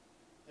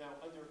 Now,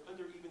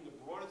 under even the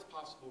broadest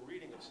possible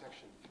reading of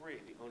Section 3,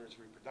 the owner's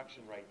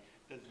reproduction right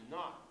does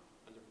not,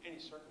 under any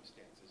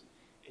circumstances,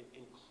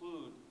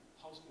 include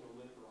posting a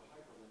link or a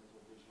hyperlink to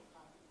a digital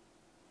copy.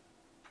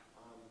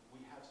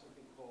 We have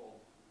something called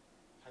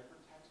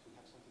hypertext. We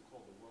have something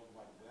called the World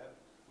Wide Web.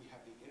 We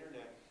have the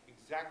Internet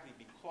exactly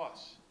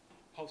because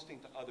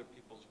posting to other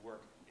people's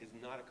work is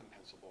not a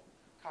compensable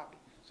copy.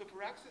 So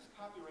for access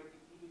copyright to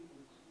even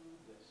include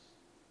this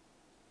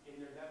in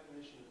their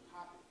definition of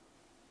copy,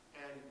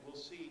 and we'll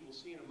see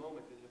in a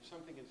moment that if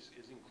something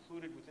is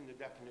included within the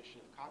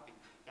definition of copy,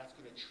 that's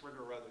going to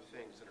trigger other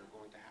things that are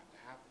going to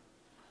happen.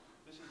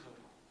 This is a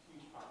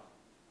huge problem.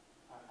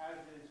 As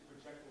is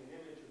projecting an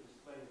image or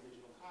displaying a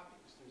digital copy.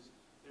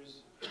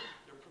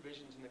 There are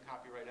provisions in the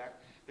Copyright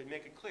Act that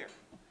make it clear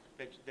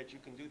that you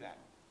can do that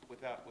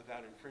without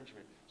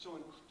infringement. So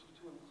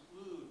to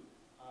include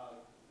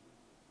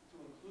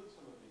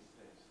some of these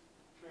things,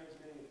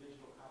 transmitting a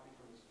digital copy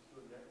from a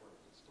secure network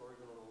and storing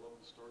it on a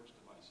local storage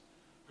device,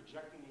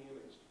 projecting the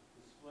image,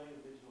 displaying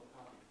a digital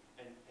copy,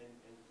 and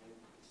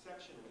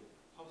exceptionally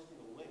posting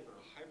a link or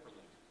a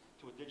hyperlink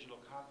to a digital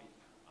copy,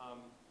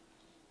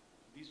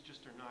 these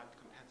just are not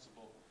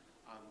compensable.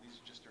 These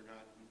just are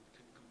not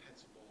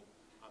compensable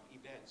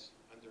events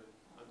under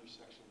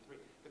Section 3.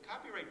 The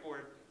Copyright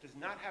Board does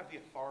not have the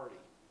authority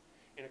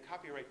in a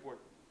Copyright Board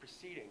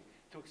proceeding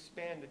to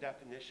expand the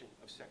definition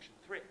of Section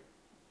 3.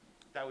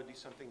 That would be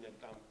something that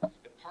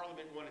if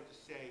Parliament wanted to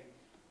say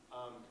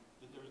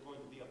that there was going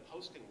to be a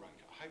posting right,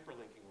 a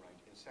hyperlinking right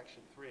in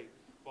Section 3.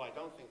 Well, I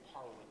don't think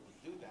Parliament would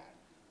do that,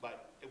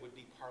 but it would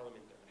be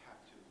Parliament that would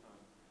have to.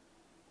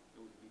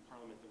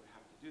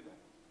 Do that.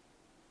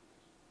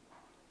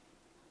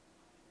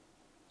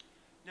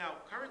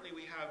 Now, currently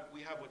we have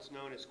what's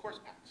known as course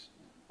packs,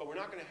 but we're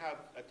not going to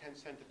have a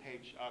 10-cent a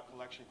page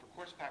collection for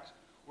course packs.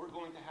 We're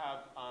going to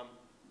have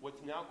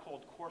what's now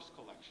called course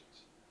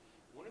collections.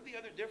 One of the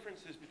other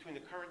differences between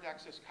the current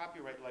access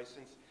copyright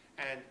license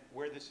and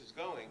where this is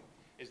going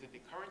is that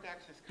the current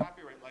access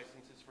copyright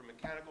license is for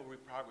mechanical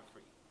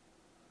reprography,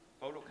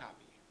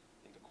 photocopy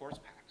into course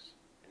packs,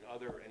 and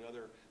other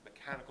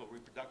mechanical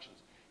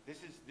reproductions.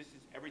 This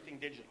is everything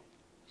digital.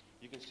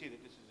 You can see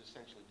that this is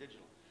essentially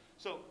digital.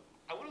 So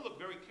I want to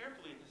look very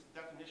carefully at this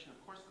definition of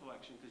course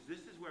collection because this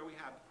is where we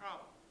have the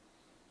problem.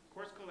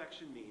 Course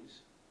collection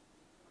means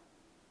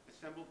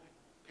assembled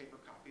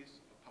paper copies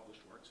of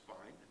published works,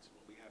 fine, that's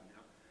what we have now.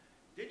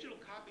 Digital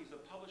copies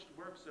of published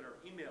works that are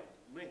emailed,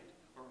 linked,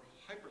 or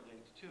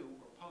hyperlinked to,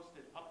 or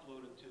posted,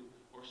 uploaded to,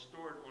 or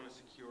stored on a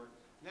secure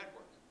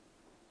network.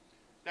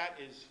 That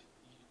is,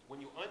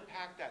 when you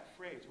unpack that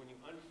phrase, when you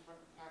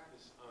unpack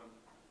this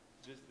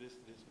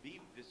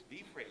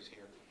B phrase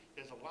here,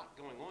 there's a lot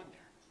going on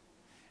there.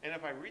 And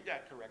if I read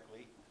that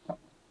correctly,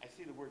 I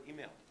see the word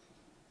emailed.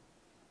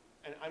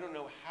 And I don't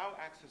know how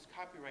Access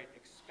Copyright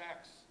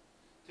expects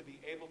to be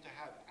able to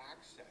have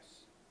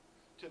access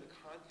to the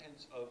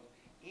contents of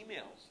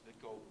emails that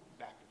go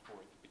back and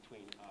forth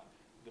between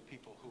the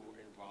people who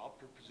were involved.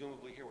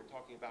 Presumably here we're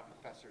talking about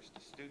professors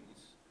to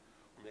students,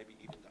 or maybe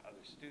even to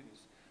other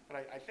students.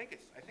 But I think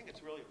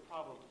it's really a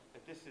problem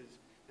that this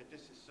is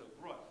so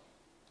broad.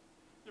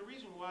 The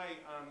reason why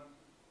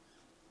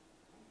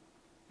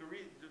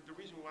the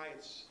reason why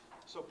it's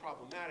so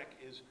problematic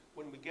is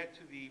when we get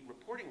to the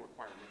reporting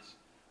requirements,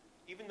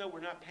 even though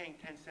we're not paying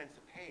 10 cents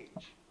a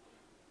page,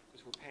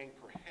 because we're paying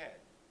per head,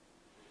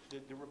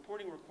 the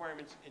reporting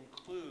requirements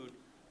include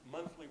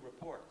monthly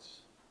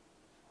reports,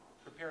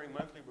 preparing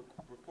monthly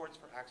reports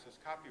for Access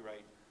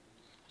Copyright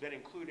that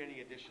include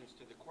any additions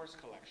to the course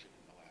collection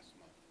in the last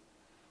month.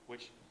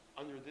 which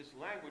under this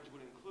language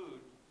would include,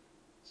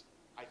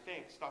 I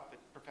think, stuff that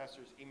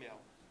professors email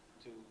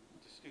to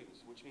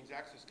students, which means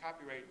Access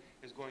Copyright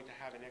is going to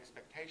have an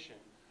expectation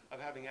of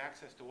having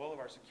access to all of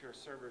our secure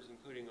servers,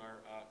 including our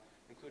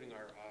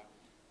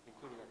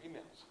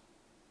emails.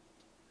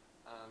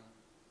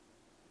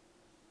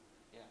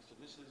 Yeah, so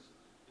this is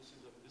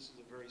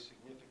a very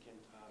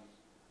significant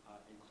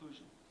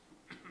inclusion.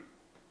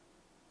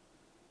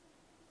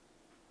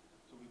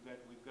 So we've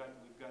got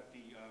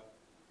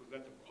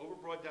the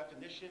overbroad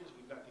definitions.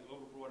 We've got the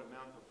overbroad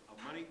amount of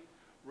money.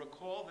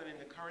 Recall that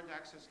in the current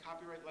Access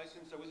Copyright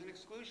license, there was an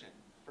exclusion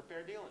for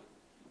fair dealing.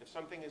 If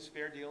something is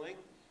fair dealing,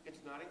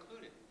 it's not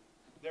included.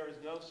 There is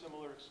no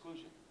similar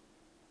exclusion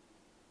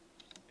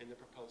in the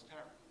proposed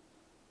tariff.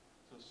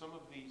 So some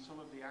of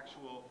the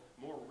actual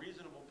more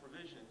reasonable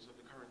provisions of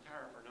the current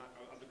tariff are not,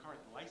 of the current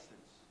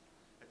license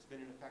that's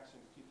been in effect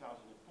since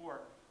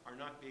 2004, are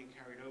not being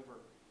carried over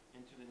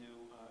into the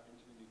new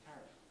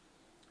tariff.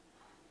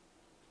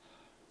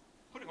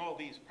 Putting all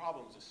these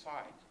problems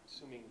aside,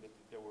 assuming that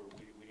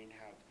we didn't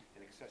have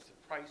an excessive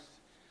price,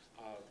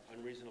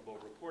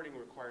 unreasonable reporting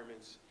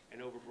requirements,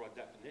 and overbroad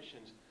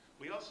definitions,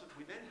 we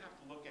then have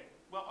to look at,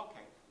 well,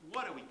 okay,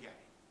 what are we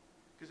getting?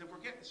 Because if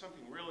we're getting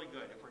something really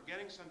good, if we're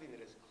getting something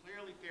that is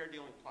clearly fair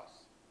dealing plus,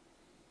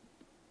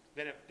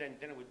 then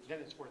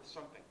it's worth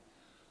something.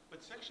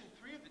 But Section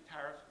 3 of the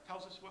tariff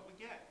tells us what we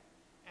get.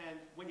 And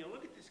when you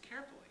look at this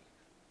carefully,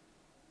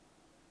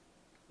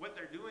 what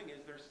they're doing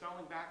is they're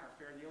selling back our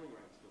fair dealing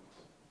rights to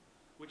us,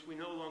 which we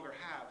no longer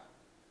have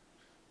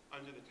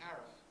under the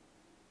tariff.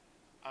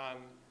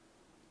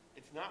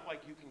 It's not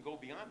like you can go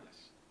beyond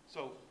this.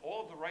 So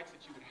all of the rights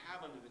that you would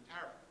have under the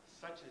tariff,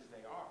 such as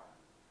they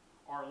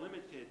are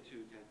limited to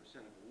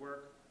 10% of the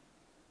work,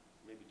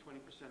 maybe 20%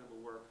 of the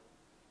work,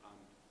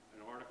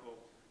 an article,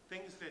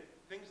 things that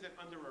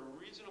under a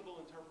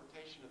reasonable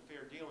interpretation of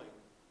fair dealing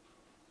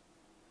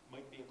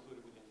might be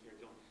included within fair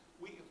dealing.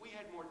 If we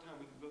had more time,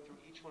 we could go through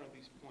each one of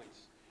these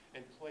points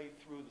and play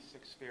through the 6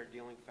 fair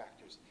dealing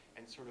factors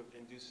and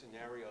do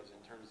scenarios in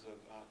terms of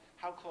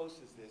how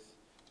close is this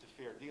to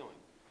fair dealing.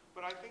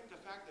 But I think the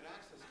fact that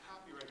Access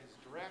Copyright has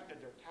drafted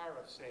their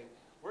tariff saying,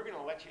 we're going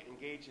to let you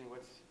engage in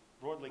what's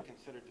broadly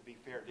considered to be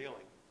fair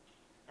dealing,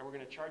 and we're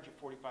going to charge you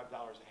 $45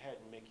 a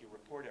head and make you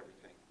report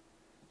everything.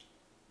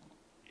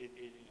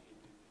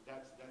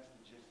 That's the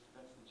gist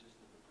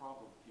of the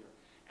problem here.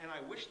 And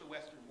I wish the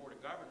Western Board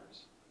of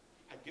Governors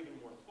had given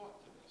more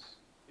thought to this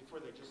before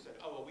they just said,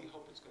 oh, well, we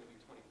hope it's going to be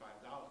 $25,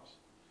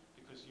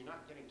 because you're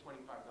not getting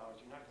 $25,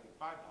 you're not getting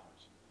 $5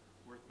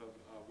 worth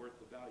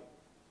of value.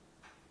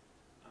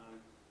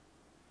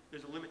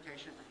 There's a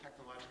limitation for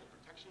technological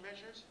protection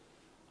measures.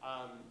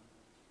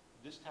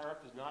 This tariff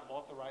does not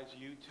authorize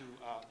you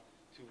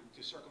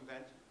to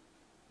circumvent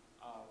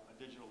a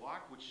digital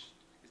lock, which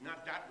is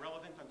not that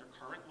relevant under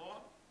current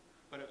law,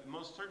 but it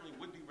most certainly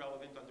would be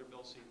relevant under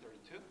Bill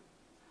C-32.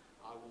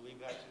 I will leave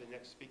that to the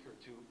next speaker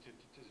to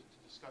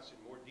discuss in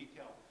more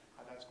detail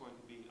how that's going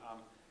to be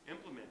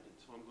implemented.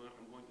 So I'm going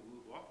to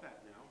move off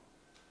that now.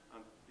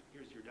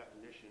 Here's your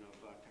definition of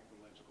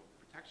technological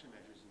protection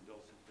measures in Bill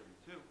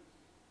C-32.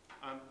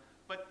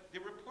 But the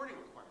reporting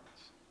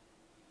requirements.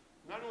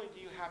 Not only do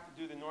you have to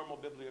do the normal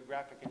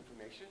bibliographic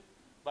information,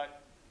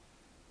 but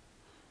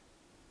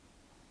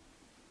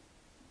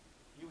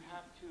you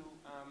have to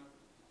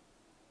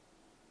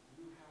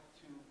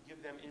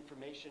give them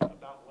information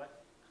about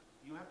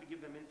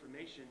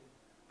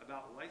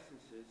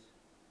licenses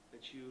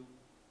that you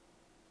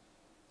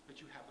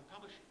have with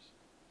publishers.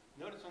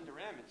 Notice under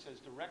M it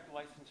says direct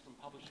license from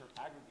publisher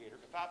aggregator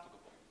if applicable.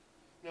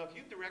 Now, if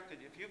you've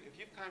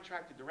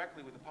contracted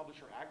directly with a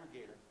publisher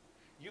aggregator,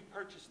 you've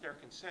purchased their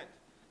consent.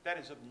 That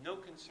is of no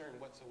concern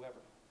whatsoever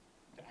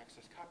to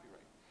Access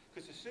Copyright.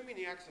 Because assuming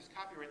the Access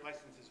Copyright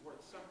license is worth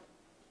something,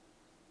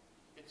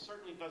 it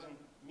certainly doesn't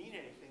mean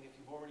anything if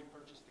you've already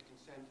purchased the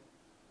consent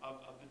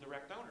of the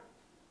direct owner.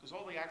 Because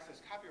all the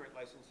Access Copyright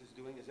license is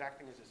doing is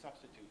acting as a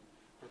substitute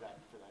for that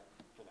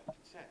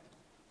consent.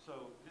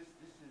 So this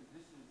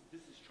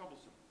is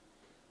troublesome.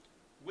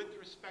 With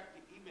respect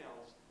to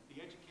emails,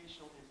 the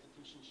educational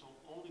institution shall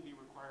only be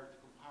required to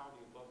compile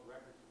the above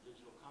record for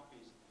digital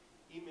copies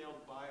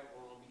emailed by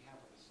or on behalf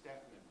of a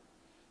staff member.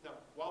 Now,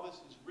 while this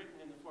is written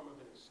in the form of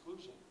an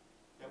exclusion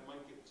that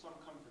might give some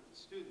comfort to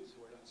students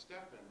who are not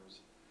staff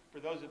members, for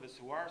those of us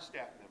who are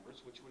staff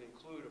members, which would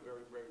include a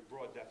very, very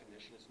broad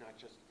definition, it's not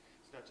just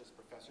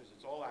professors,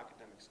 it's all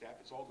academic staff,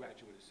 it's all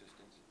graduate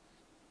assistants.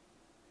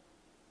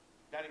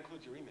 That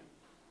includes your email.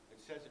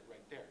 It says it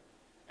right there.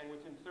 And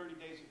within 30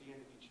 days at the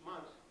end of each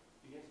month,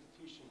 the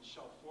institution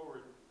shall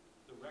forward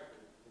the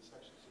record in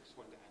Section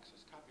 6.1 to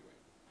Access Copyright.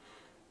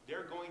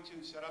 They're going to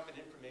set up an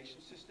information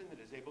system that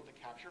is able to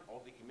capture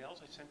all the emails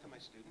I send to my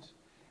students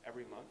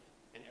every month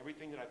and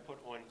everything that I put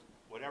on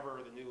whatever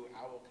the new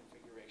OWL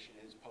configuration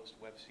is,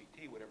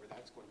 post-WebCT, whatever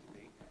that's going to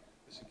be,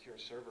 the secure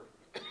server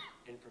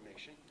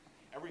information.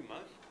 Every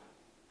month,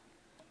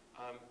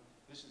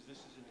 this is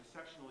an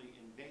exceptionally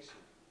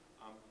invasive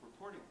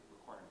reporting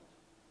requirement.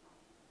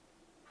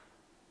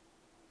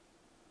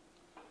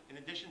 In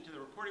addition to the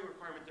reporting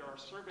requirement, there are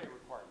survey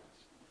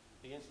requirements.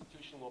 The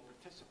institution will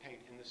participate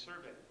in the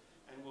survey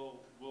and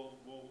will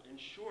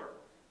ensure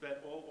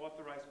that all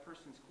authorized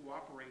persons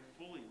cooperate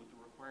fully with the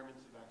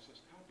requirements of access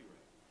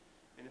copyright.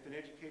 And if an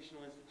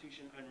educational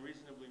institution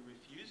unreasonably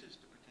refuses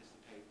to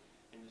participate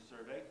in the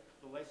survey,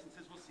 the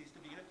licenses will cease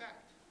to be in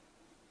effect,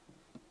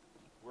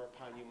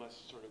 whereupon you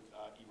must sort of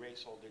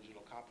erase all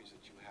digital copies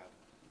that you have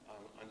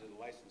under the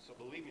license. So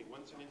believe me,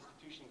 once an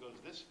institution goes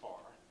this far,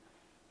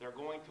 they're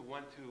going to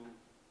want to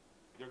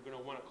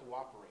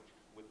cooperate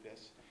with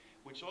this,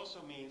 which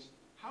also means,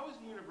 how is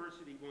the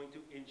university going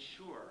to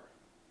ensure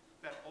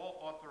that all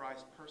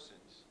authorized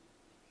persons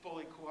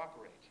fully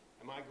cooperate?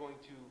 Am I going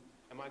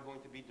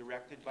to be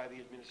directed by the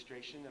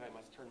administration that I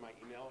must turn my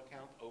email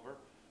account over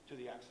to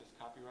the access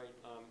copyright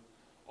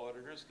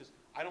auditors? Because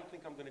I don't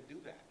think I'm going to do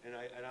that, and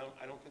I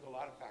don't think a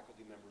lot of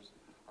faculty members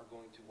are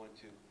going to want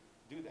to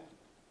do that.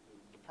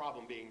 The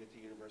problem being that the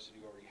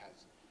university already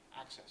has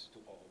access to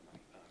all of my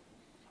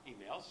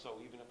emails, so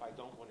even if I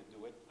don't want to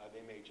do it,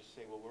 they may just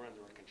say, well, we're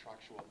under a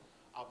contractual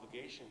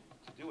obligation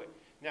to do it.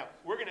 Now,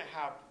 we're going to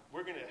have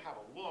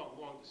a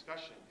long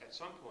discussion at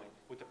some point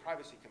with the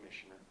privacy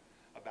commissioner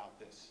about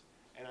this,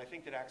 and I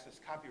think that access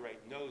copyright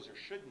knows or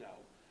should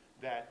know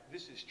that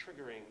this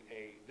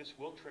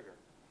will trigger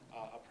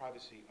a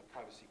privacy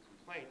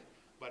complaint.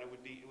 But it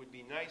would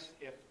be nice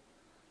if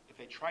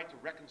they tried to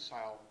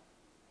reconcile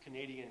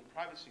Canadian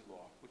privacy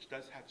law, which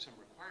does have some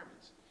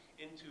requirements,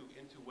 into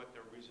what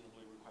they're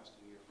reasonably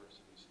requesting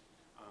universities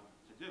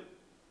to do.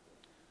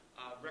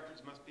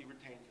 Records must be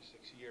retained for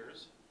 6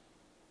 years,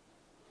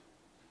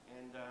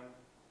 and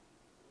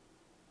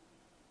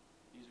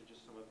these are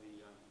just some of the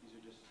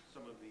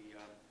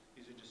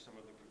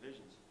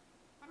provisions.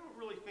 I don't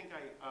really think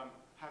I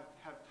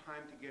have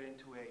time to get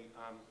into a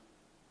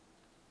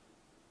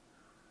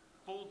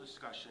full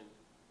discussion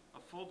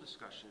of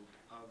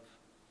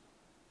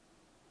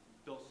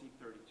Bill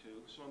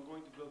C-32. So I'm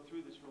going to go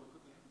through this really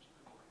quickly.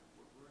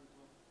 We're in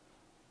 1:30.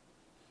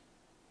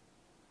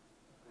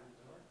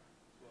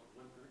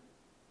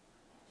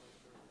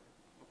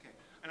 Okay,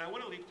 and I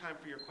want to leave time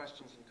for your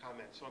questions and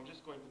comments, so I'm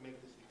just going to make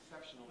this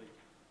exceptionally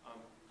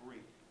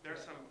brief.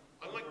 There's some,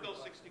 unlike Bill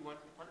 61,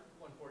 pardon?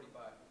 145.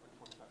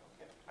 145,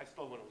 okay. I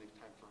still want to leave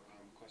time for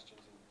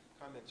questions and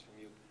comments from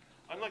you.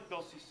 Unlike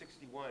Bill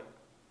C-61,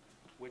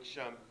 which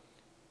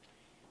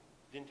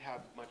didn't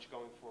have much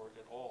going for it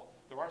at all,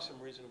 there are some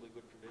reasonably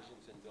good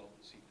provisions in Bill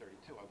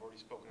C-32. I've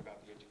already spoken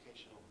about the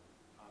educational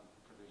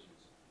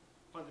provisions.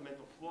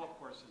 Fundamental flaw, of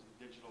course, is the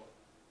digital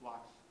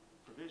locks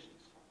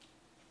provisions.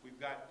 We've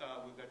got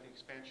the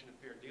expansion of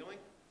fair dealing.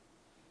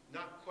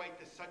 Not quite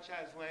the such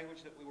as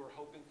language that we were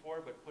hoping for,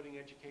 but putting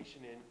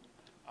education in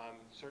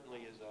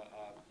certainly is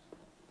a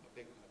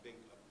big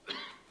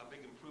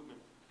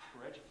improvement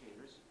for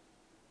educators.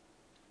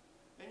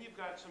 Then you've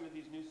got some of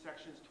these new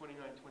sections,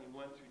 2921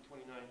 through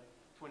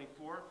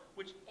 2924,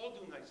 which all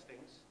do nice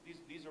things.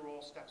 These are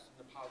all steps in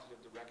the positive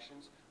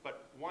directions,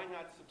 but why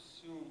not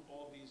subsume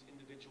all these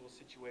individual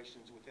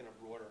situations within a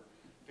broader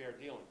fair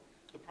dealing?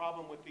 The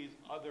problem with these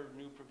other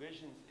new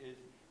provisions is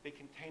they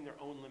contain their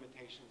own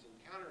limitations and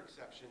counter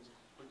exceptions,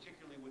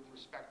 particularly with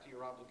respect to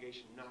your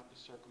obligation not to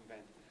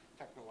circumvent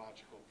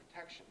technological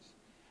protections.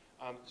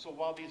 So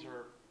while these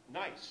are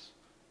nice,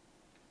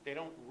 they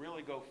don't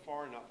really go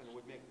far enough, and it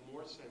would make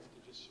more sense to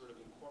just sort of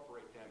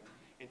incorporate them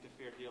into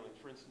fair dealing.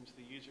 For instance,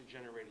 the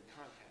user-generated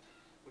content,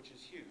 which is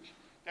huge.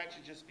 That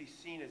should just be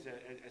seen as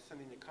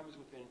something that comes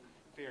within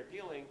fair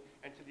dealing,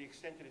 and to the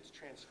extent that it's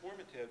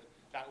transformative,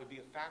 that would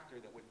be a factor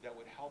that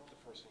would help the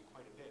person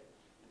quite a bit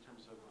in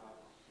terms of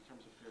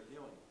fair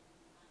dealing.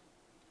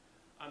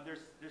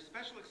 There's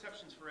special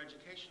exceptions for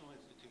educational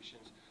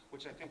institutions,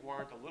 which I think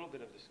warrant a little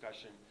bit of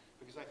discussion,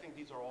 because I think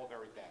these are all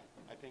very bad.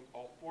 I think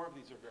all 4 of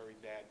these are very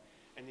bad,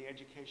 and the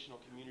educational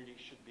community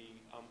should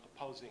be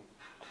opposing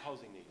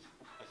these,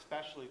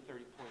 especially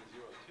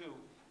 30.02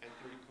 and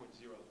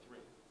 30.03.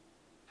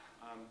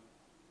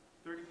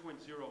 30.01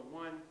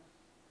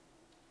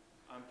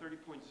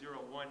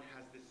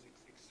 has this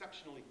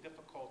exceptionally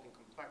difficult and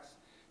complex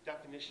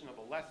definition of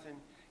a lesson,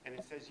 and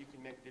it says you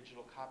can make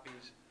digital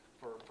copies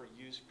for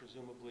use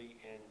presumably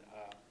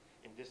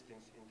in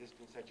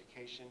distance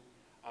education.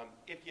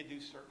 If you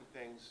do certain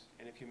things,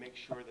 and if you make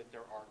sure that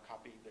there's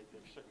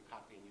certain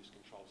copy and use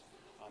controls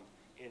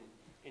in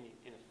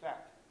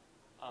effect.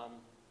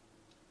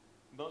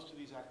 Most of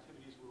these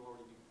activities will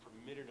already be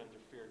permitted under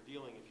fair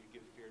dealing if you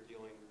give fair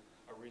dealing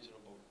a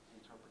reasonable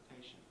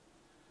interpretation.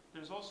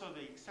 There's also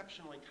the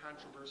exceptionally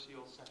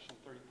controversial section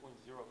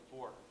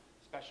 30.04,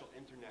 special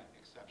internet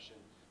exception,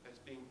 that's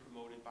being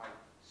promoted by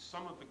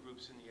some of the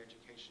groups in the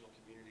educational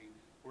community,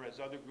 whereas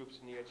other groups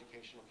in the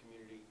educational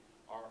community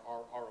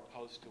are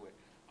opposed to it.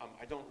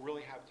 I don't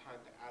really have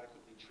time to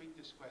adequately treat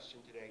this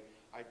question today.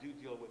 I do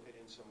deal with it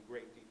in some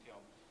great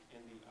detail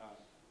in the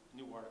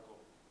new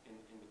article in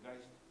the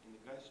Geist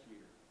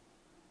Reader.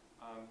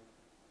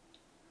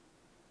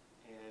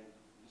 And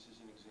this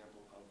is an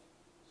example of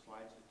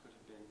slides that could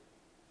have been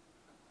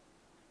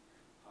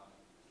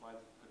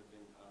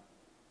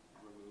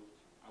removed.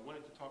 I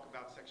wanted to talk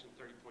about Section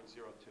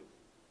 30.02.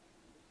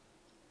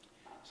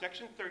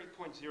 Section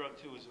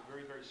 30.02 is a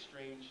very, very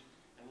strange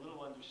and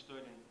little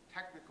understood and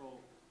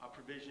technical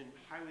provision,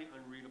 highly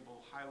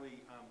unreadable,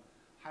 highly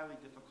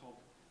difficult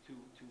to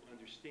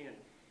understand.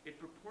 It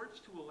purports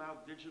to allow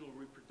digital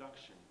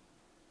reproduction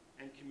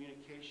and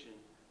communication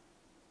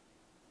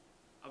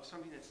of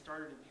something that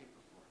started in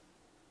paper form.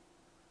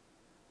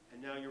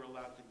 And now you're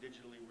allowed to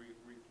digitally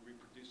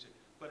reproduce it.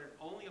 But it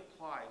only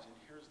applies, and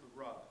here's the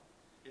rub,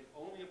 it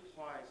only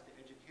applies to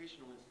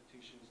educational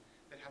institutions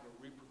that have a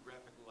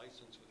reprographic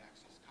license with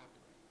access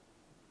copyright.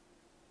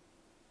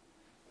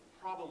 The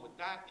problem with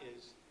that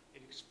is it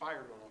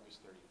expired on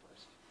August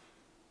 31st.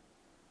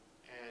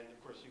 And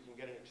of course, you can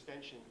get an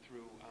extension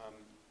through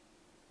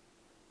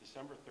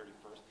December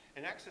 31st.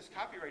 And Access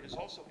Copyright has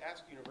also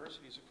asked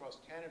universities across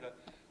Canada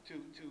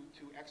to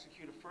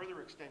execute a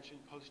further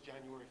extension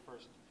post-January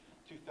 1st,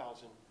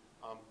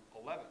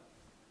 2011.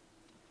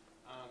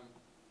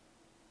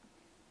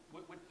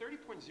 What 30.02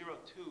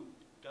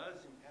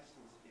 does in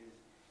essence is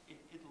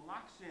it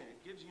locks in, it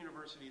gives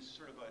universities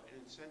sort of an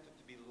incentive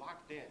to be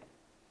locked in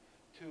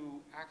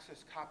to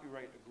access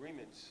copyright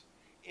agreements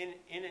in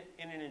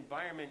an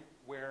environment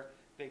where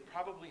they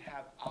probably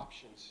have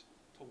options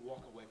to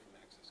walk away from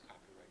access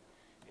copyright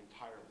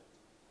entirely.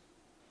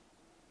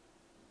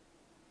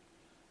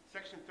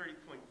 Section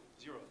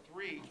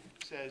 30.03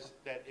 says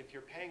that if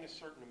you're paying a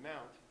certain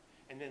amount,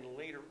 and then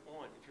later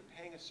on, if you're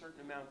paying a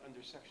certain amount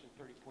under Section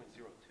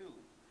 30.02,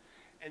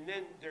 and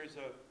then there's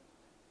a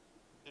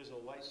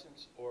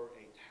license or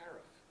a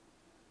tariff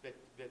that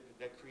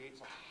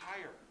creates a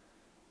higher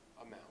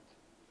amount,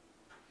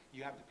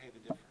 you have to pay the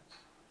difference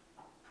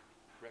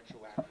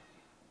retroactively.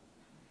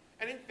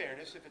 And in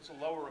fairness, if it's a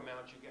lower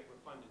amount, you get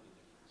refunded the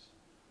difference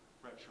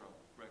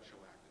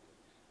retroactively.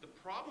 The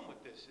problem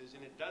with this is,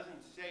 and it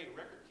doesn't say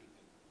record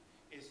keeping,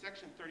 is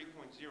Section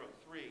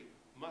 30.03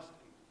 must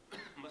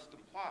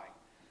imply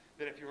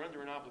that if you're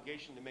under an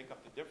obligation to make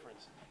up the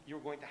difference, you're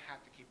going to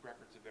have to keep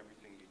records of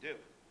everything you do.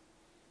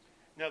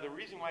 Now, the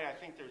reason why I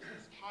think there's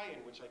this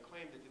tie-in, which I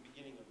claimed at the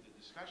beginning of the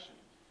discussion,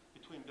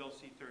 between Bill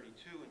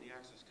C-32 and the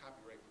access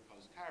copyright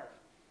proposed tariff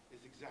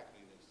is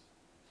exactly this.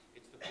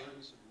 It's the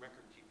burdensome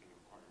record-keeping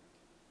requirement,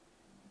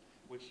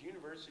 which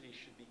universities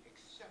should be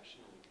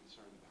exceptionally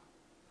concerned about.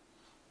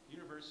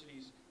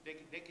 Universities,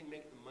 they can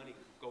make the money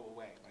go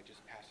away by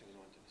just passing it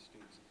on to the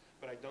students.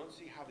 But I don't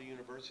see how the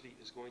university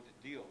is going to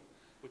deal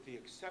with the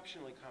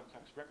exceptionally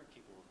complex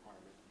record-keeping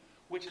requirement,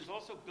 which is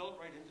also built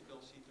right into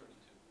Bill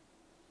C-32.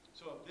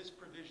 So if this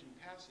provision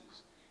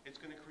passes, it's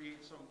going to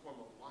create some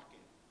form of lock-in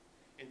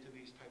into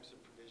these types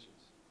of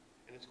provisions.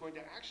 And it's going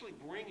to actually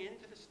bring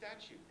into the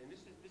statute, and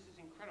this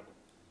is incredible,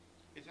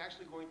 it's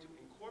actually going to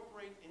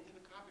incorporate into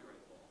the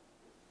copyright law.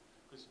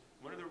 Because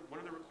one of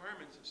the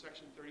requirements of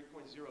Section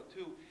 30.02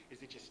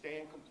 is that you stay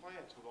in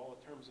compliance with all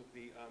the terms of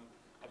the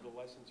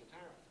license or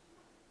tariff.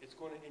 It's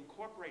going to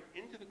incorporate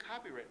into the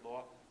copyright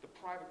law the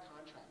private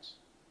contracts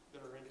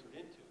that are entered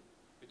into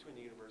between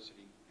the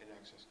university and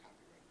access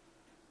copyright,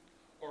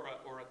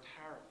 or a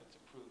tariff that's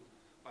approved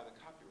by the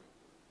copyright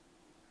board,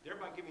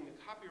 thereby giving the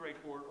copyright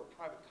board or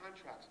private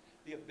contracts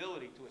the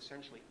ability to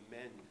essentially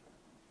amend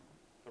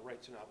the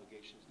rights and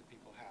obligations that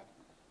people have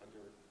under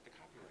the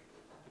Copyright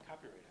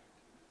Act.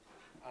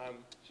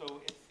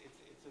 So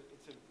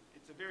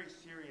it's a very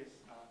serious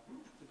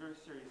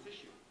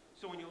issue.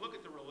 So when you look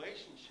at the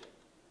relationship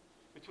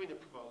between the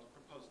proposed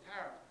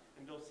tariff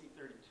and Bill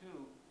C-32,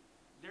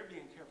 they're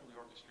being carefully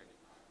orchestrated.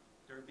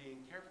 They're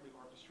being carefully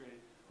orchestrated,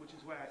 which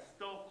is why I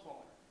still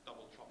call it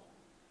double trouble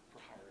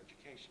for higher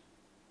education.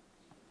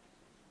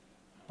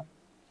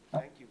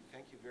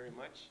 Thank you very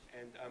much.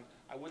 And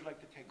I would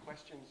like to take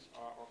questions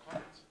or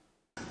comments.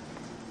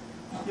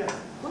 Yes?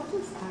 What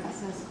does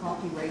access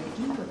copyright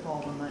do with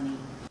all the money?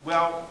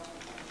 Well,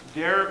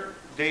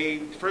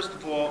 first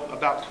of all,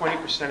 about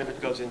 20% of it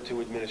goes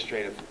into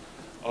administrative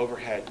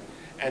overhead,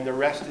 and the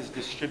rest is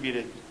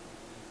distributed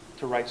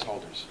to rights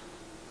holders.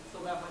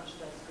 So that much does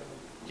go?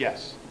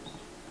 Yes.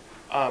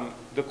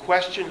 The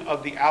question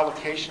of the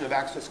allocation of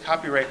access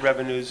copyright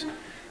revenues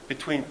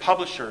between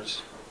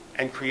publishers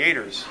and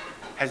creators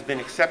has been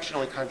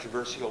exceptionally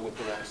controversial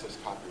within access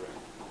copyright.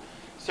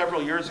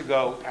 Several years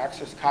ago,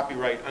 access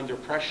copyright, under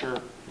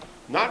pressure,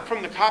 not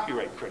from the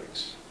copyright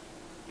critics,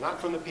 not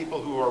from the people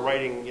who are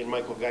writing in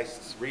Michael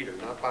Geist's reader,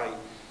 not by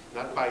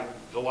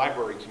the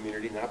library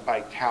community, not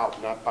by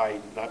TALP, not by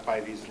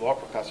these law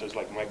professors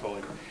like Michael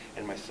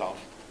and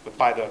myself, but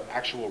by the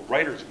actual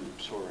writers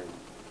groups who are in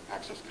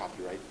access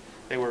copyright.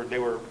 They were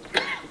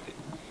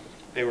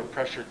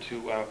pressured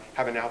to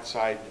have an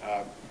outside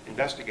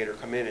investigator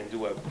come in and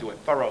do a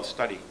thorough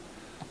study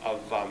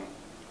of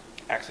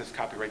access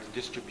copyright's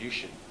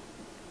distribution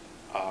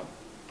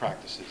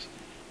practices.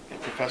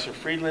 And Professor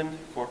Friedland,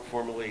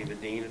 formerly the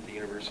dean at the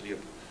University of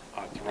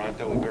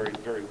Toronto, a very,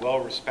 very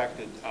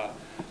well-respected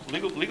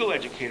legal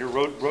educator,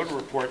 wrote a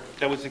report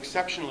that was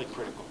exceptionally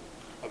critical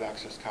of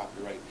access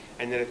copyright,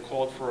 and that it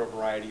called for a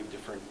variety of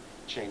different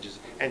changes.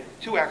 And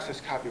to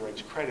access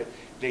copyright's credit,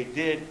 they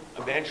did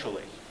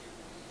eventually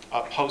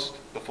post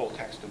the full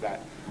text of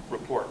that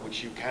report,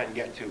 which you can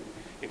get to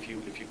if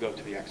you go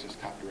to the Access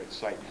Copyright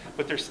site.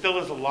 But there still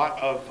is a lot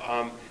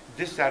of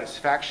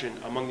dissatisfaction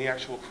among the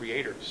actual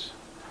creators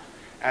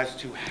as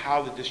to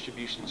how the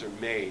distributions are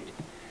made.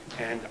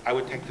 And I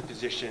would take the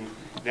position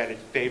that it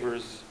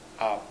favors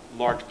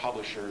large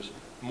publishers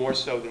more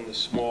so than the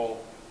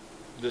small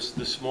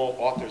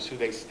authors who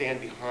they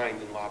stand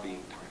behind in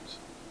lobbying times.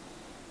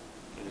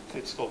 And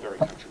it's still very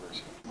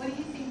controversial. What do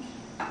you think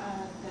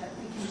that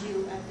we can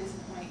do at this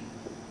point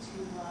to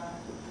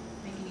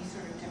make any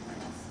sort of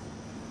difference?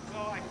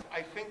 Well,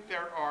 I think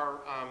there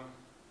are,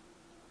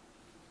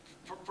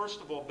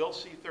 first of all, Bill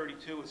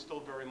C-32 is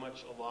still very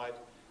much alive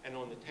and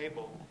on the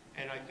table,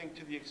 and I think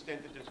to the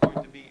extent that there's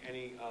going to be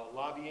any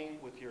lobbying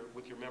with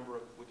your member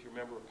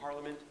of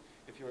Parliament,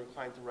 if you're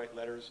inclined to write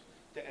letters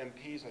to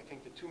MPs, I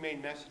think the two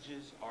main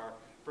messages are,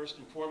 first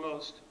and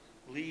foremost,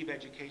 leave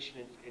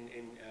education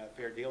in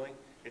fair dealing.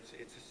 It's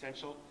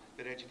essential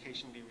that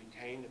education be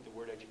retained, that the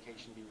word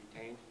education be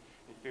retained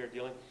in fair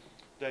dealing.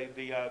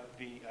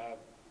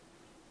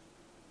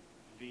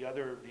 The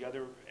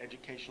other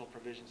educational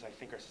provisions, I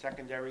think, are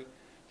secondary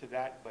to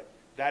that, but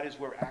that is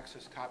where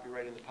Access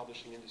Copyright in the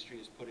publishing industry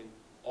is putting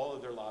all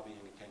of their lobbying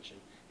attention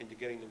into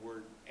getting the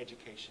word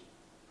education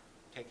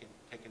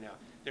taken out.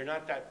 They're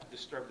not that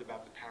disturbed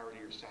about the parody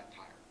or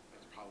satire.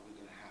 That's probably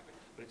going to happen,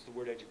 but it's the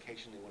word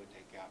education they want to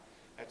take out.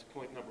 That's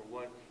point number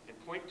one.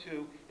 And point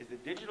two is the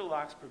digital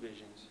locks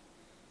provisions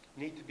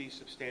need to be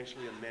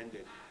substantially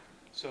amended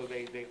so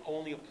they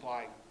only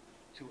apply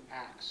to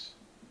acts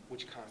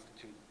which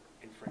constitute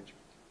infringement.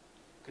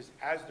 Because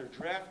as they're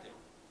drafted,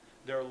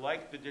 they're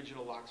like the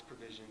digital locks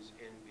provisions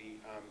in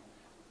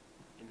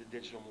the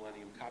Digital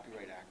Millennium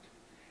Copyright Act.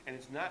 And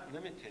it's not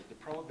limited, the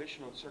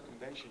prohibition on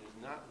circumvention is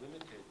not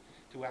limited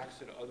to acts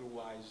that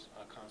otherwise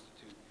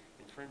constitute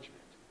infringement.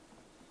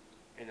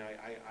 And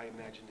I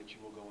imagine that you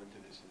will go into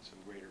this in some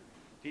greater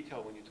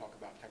detail when you talk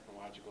about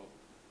technological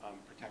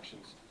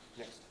protections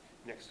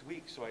next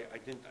week. So I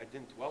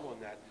didn't dwell on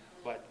that,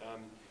 but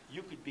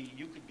you could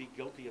be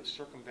guilty of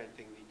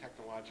circumventing the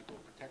technological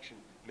protection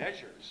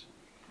measures,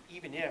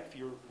 even if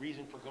your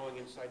reason for going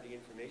inside the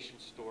information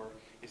store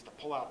is to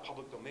pull out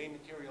public domain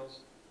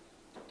materials,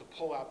 to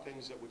pull out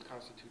things that would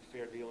constitute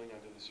fair dealing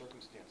under the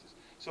circumstances.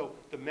 So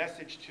the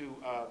message to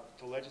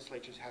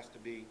legislatures has to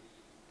be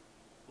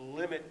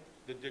limit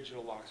the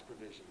digital locks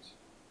provisions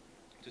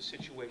to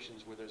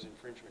situations where there's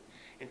infringement.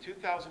 In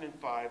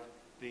 2005,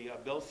 the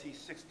Bill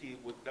C-60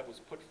 that was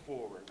put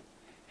forward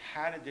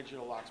had a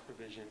digital locks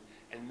provision,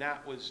 and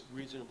that was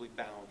reasonably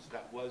balanced.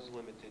 That was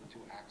limited to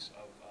acts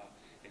of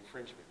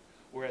infringement.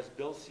 Whereas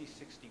Bill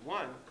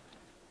C-61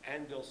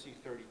 and Bill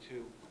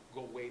C-32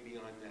 go way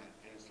beyond that,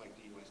 and it's like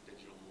the U.S.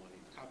 Digital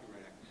Millennium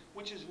Copyright Act,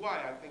 which is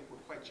why I think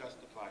we're quite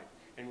justified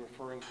in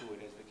referring to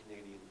it as the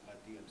Canadian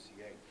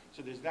DMCA.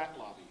 So there's that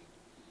lobbying.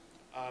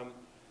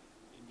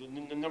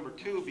 The number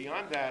two,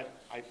 beyond that,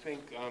 I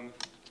think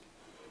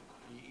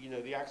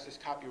the access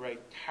copyright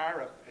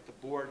tariff at the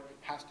board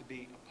has to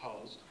be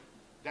opposed.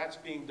 That's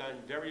being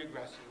done very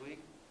aggressively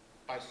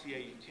by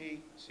CAUT,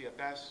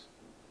 CFS,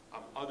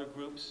 other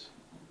groups.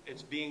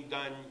 It's being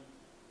done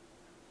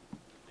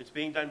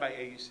by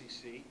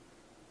AUCC.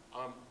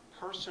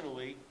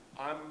 Personally,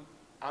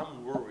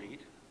 I'm worried.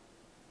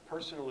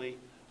 Personally,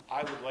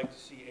 I would like to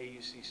see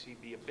AUCC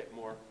be a bit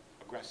more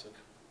aggressive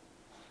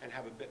and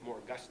have a bit more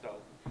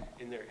gusto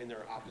in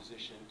their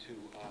opposition to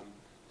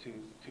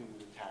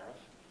the tariff.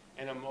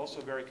 And I'm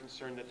also very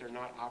concerned that they're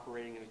not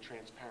operating in a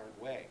transparent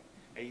way.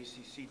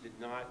 AUCC did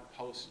not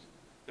post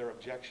their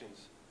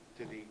objections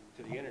to the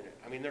internet.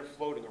 I mean, they're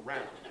floating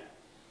around.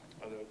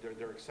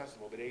 They're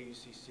accessible, but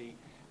AUCC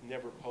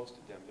never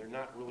posted them. They're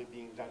not really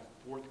being that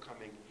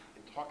forthcoming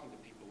in talking to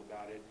people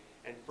about it.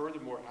 And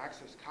furthermore,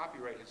 Access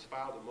Copyright has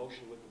filed a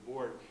motion with the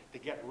board to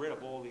get rid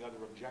of all the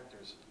other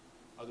objectors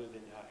other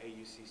than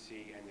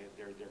AUCC and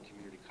their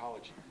community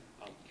college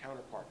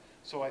counterpart.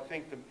 So I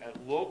think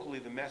locally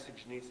the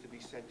message needs to be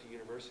sent to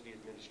university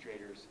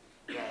administrators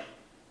that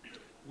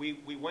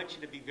we want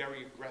you to be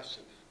very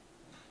aggressive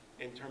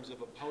in terms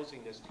of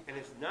opposing this. And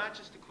it's not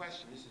just a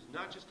question, this is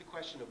not just a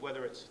question of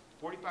whether it's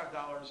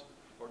 $45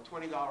 or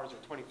 $20 or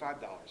 $25.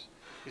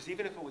 Because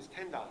even if it was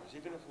 $10,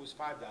 even if it was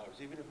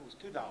 $5, even if it was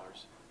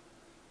 $2,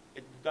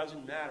 it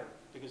doesn't matter,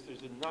 because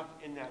there's enough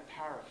in that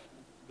tariff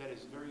that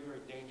is very, very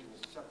dangerous,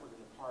 separate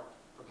and apart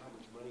from how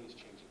much money is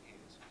changing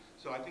hands.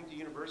 So I think the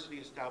university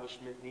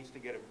establishment needs to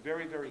get a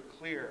very, very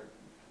clear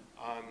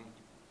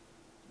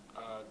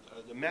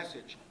the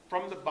message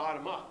from the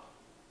bottom up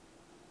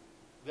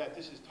that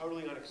this is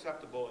totally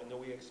unacceptable and that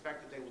we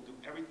expect that they will do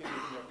everything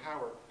within their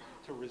power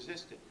to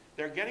resist it.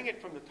 They're getting it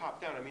from the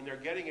top down. I mean, they're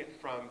getting it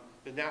from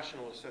the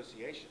national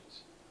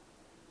associations,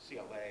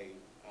 CLA,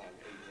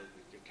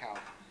 CAL,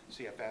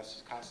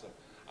 CFS, CASA,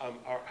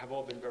 have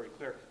all been very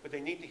clear. But they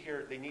need to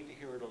hear it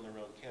on their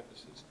own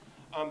campuses.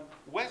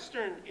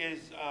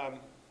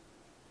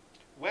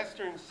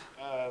 Western's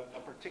a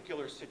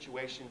particular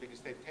situation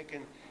because they've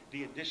taken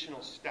the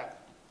additional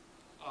step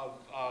of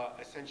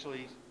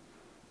essentially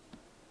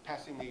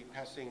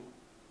passing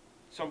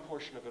some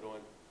portion of it on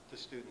to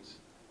students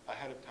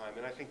ahead of time.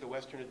 And I think the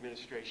Western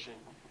administration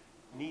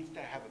needs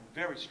to have a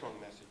very strong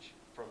message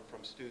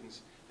from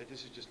students that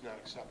this is just not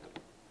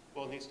acceptable.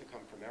 Well, it needs to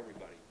come from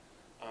everybody.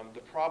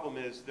 The problem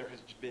is there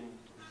has been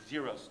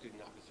zero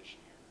student opposition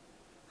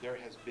here. There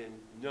has been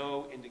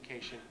no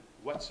indication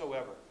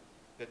whatsoever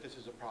that this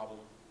is a problem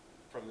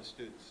from the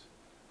students.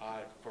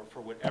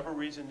 For whatever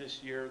reason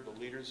this year, the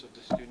leaders of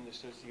the student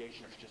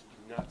associations just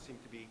do not seem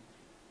to be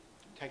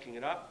taking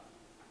it up.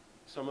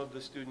 Some of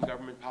the student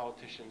government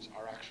politicians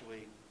are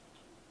actually,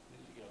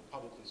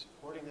 publicly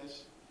supporting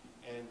this,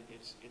 and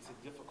it's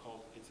a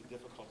difficult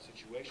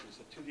situation.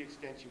 So to the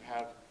extent you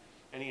have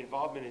any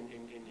involvement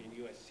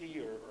in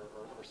USC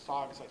or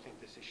SOGS, I think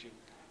this issue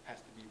has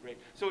to be raised.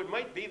 So it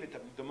might be that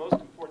the most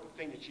important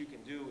thing that you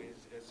can do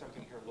is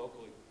something here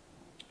locally.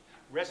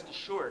 Rest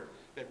assured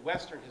that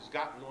Western has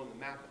gotten on the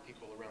map of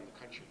people around the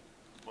country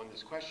on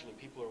this question, and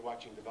people are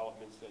watching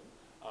developments that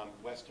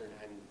Western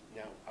and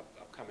now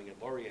upcoming at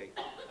Laurier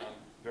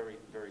very,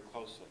 very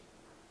closely.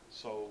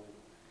 So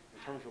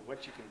in terms of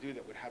what you can do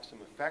that would have some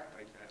effect,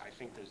 I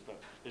think there's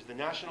the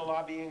national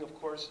lobbying, of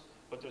course,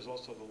 but there's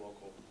also the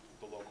local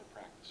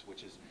practice,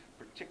 which is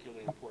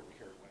particularly important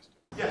here at Western.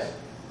 Yes.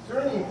 Is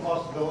there any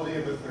possibility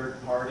of a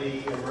third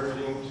party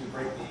emerging to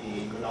break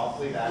the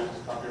monopoly that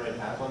Access Copyright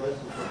has on this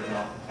and sort of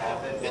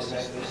not-for-profit?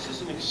 This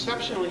is an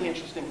exceptionally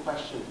interesting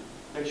question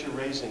that you're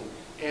raising.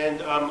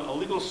 And a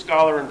legal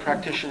scholar and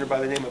practitioner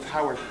by the name of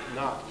Howard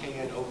Knopf,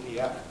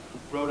 K-N-O-P-F,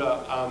 wrote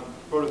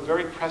a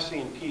very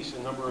prescient piece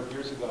a number of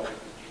years ago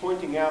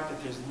pointing out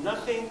that there's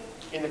nothing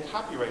in the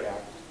Copyright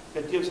Act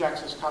that gives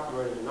Access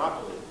Copyright a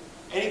monopoly.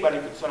 Anybody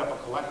could set up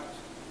a collective.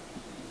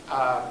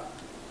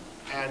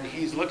 And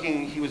he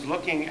was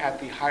looking at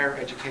the higher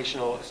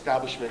educational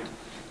establishment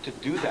to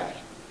do that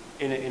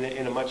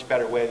in a much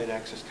better way than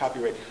Access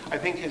Copyright. I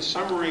think his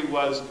summary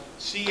was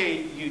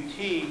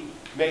CAUT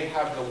may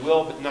have the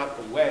will but not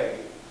the way,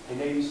 and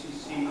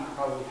AUCC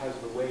probably has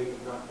the way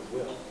but not the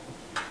will.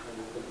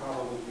 And the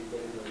problem would be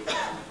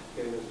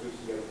getting those groups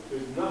together.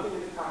 There's nothing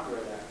in the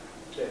Copyright Act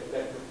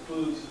that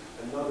precludes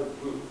another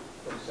group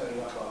from setting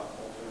up an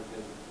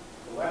alternative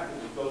collective.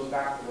 It goes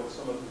back to what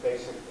some of the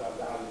basic values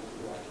of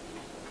the act.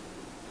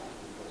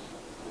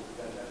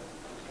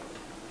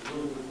 That's a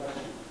really good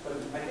question. But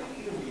I think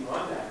even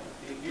beyond that,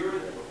 the era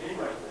that we're in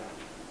right now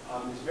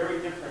is very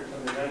different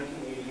from the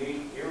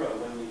 1988 era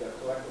when the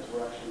collectives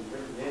were actually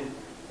written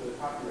into the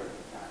Copyright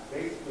Act.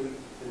 Basically,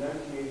 the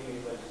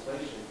 1988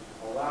 legislation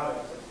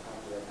allowed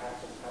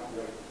access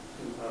copyright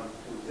to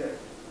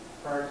exist.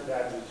 Prior to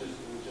that, it was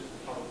just the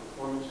public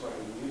performance right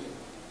in music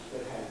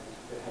that had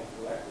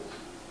collectives.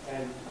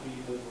 And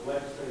the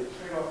legislative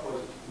trade-off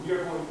was, we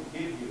are going to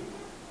give you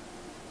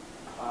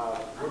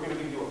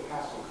a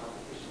pass on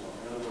competition law.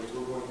 In other words,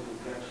 we're going to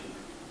exempt you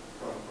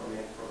from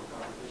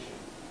competition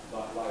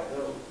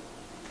liability.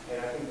 And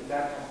I think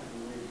that has to be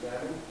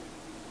re-examined.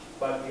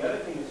 But the other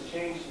thing that's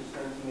changed since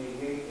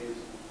 1988 is,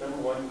 number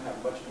one, you have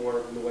much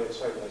more in the way of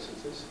site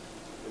licenses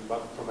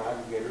from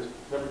aggregators.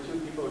 Number two,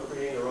 people are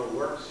creating their own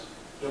works.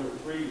 Number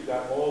three, you've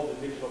got all the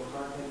digital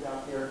content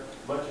out there,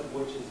 much of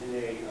which is in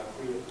a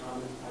Creative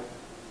Commons type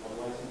of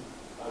license.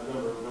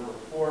 Number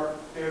four,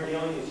 fair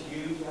dealing is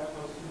huge. That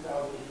was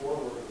 2004,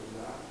 where it was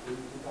not in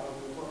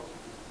 2004.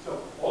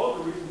 So all of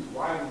the reasons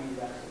why we need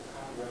access to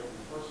copyright in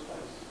the first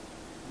place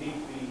need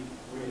to be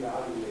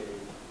reevaluated.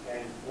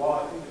 And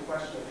while I think the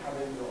question of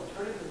having an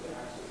alternative to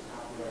access to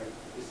copyright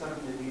is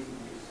something that needs to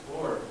be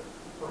explored,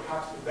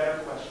 perhaps the better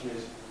question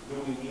is, do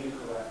we need a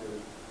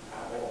collective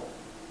at all?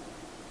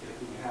 If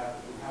we have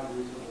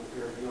reasonable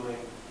fair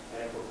dealing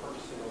and if we're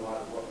purchasing a lot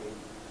of what we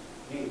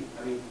need.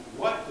 I mean,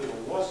 what do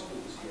the law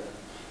students here,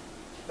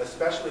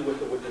 especially with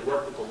the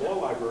work that the law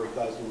library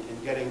does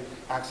in getting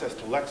access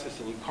to Lexis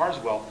and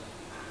eCarswell,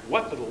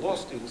 what do the law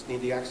students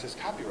need the access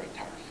copyright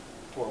tariff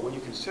for? When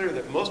you consider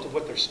that most of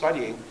what they're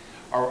studying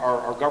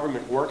are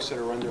government works that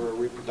are under a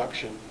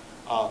reproduction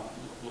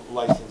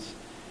license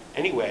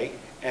anyway,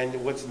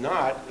 and what's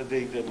not,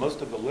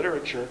 most of the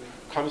literature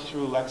comes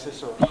through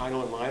Lexis or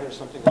Heinlein Line or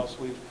something else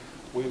we've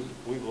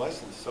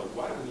licensed. So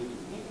why do we even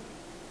need it?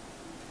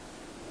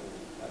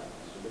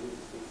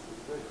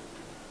 It's good.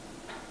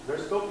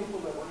 There's still people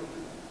that want to do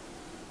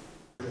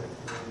that.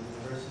 The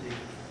university,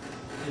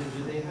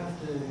 do they have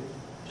to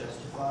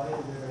justify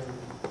their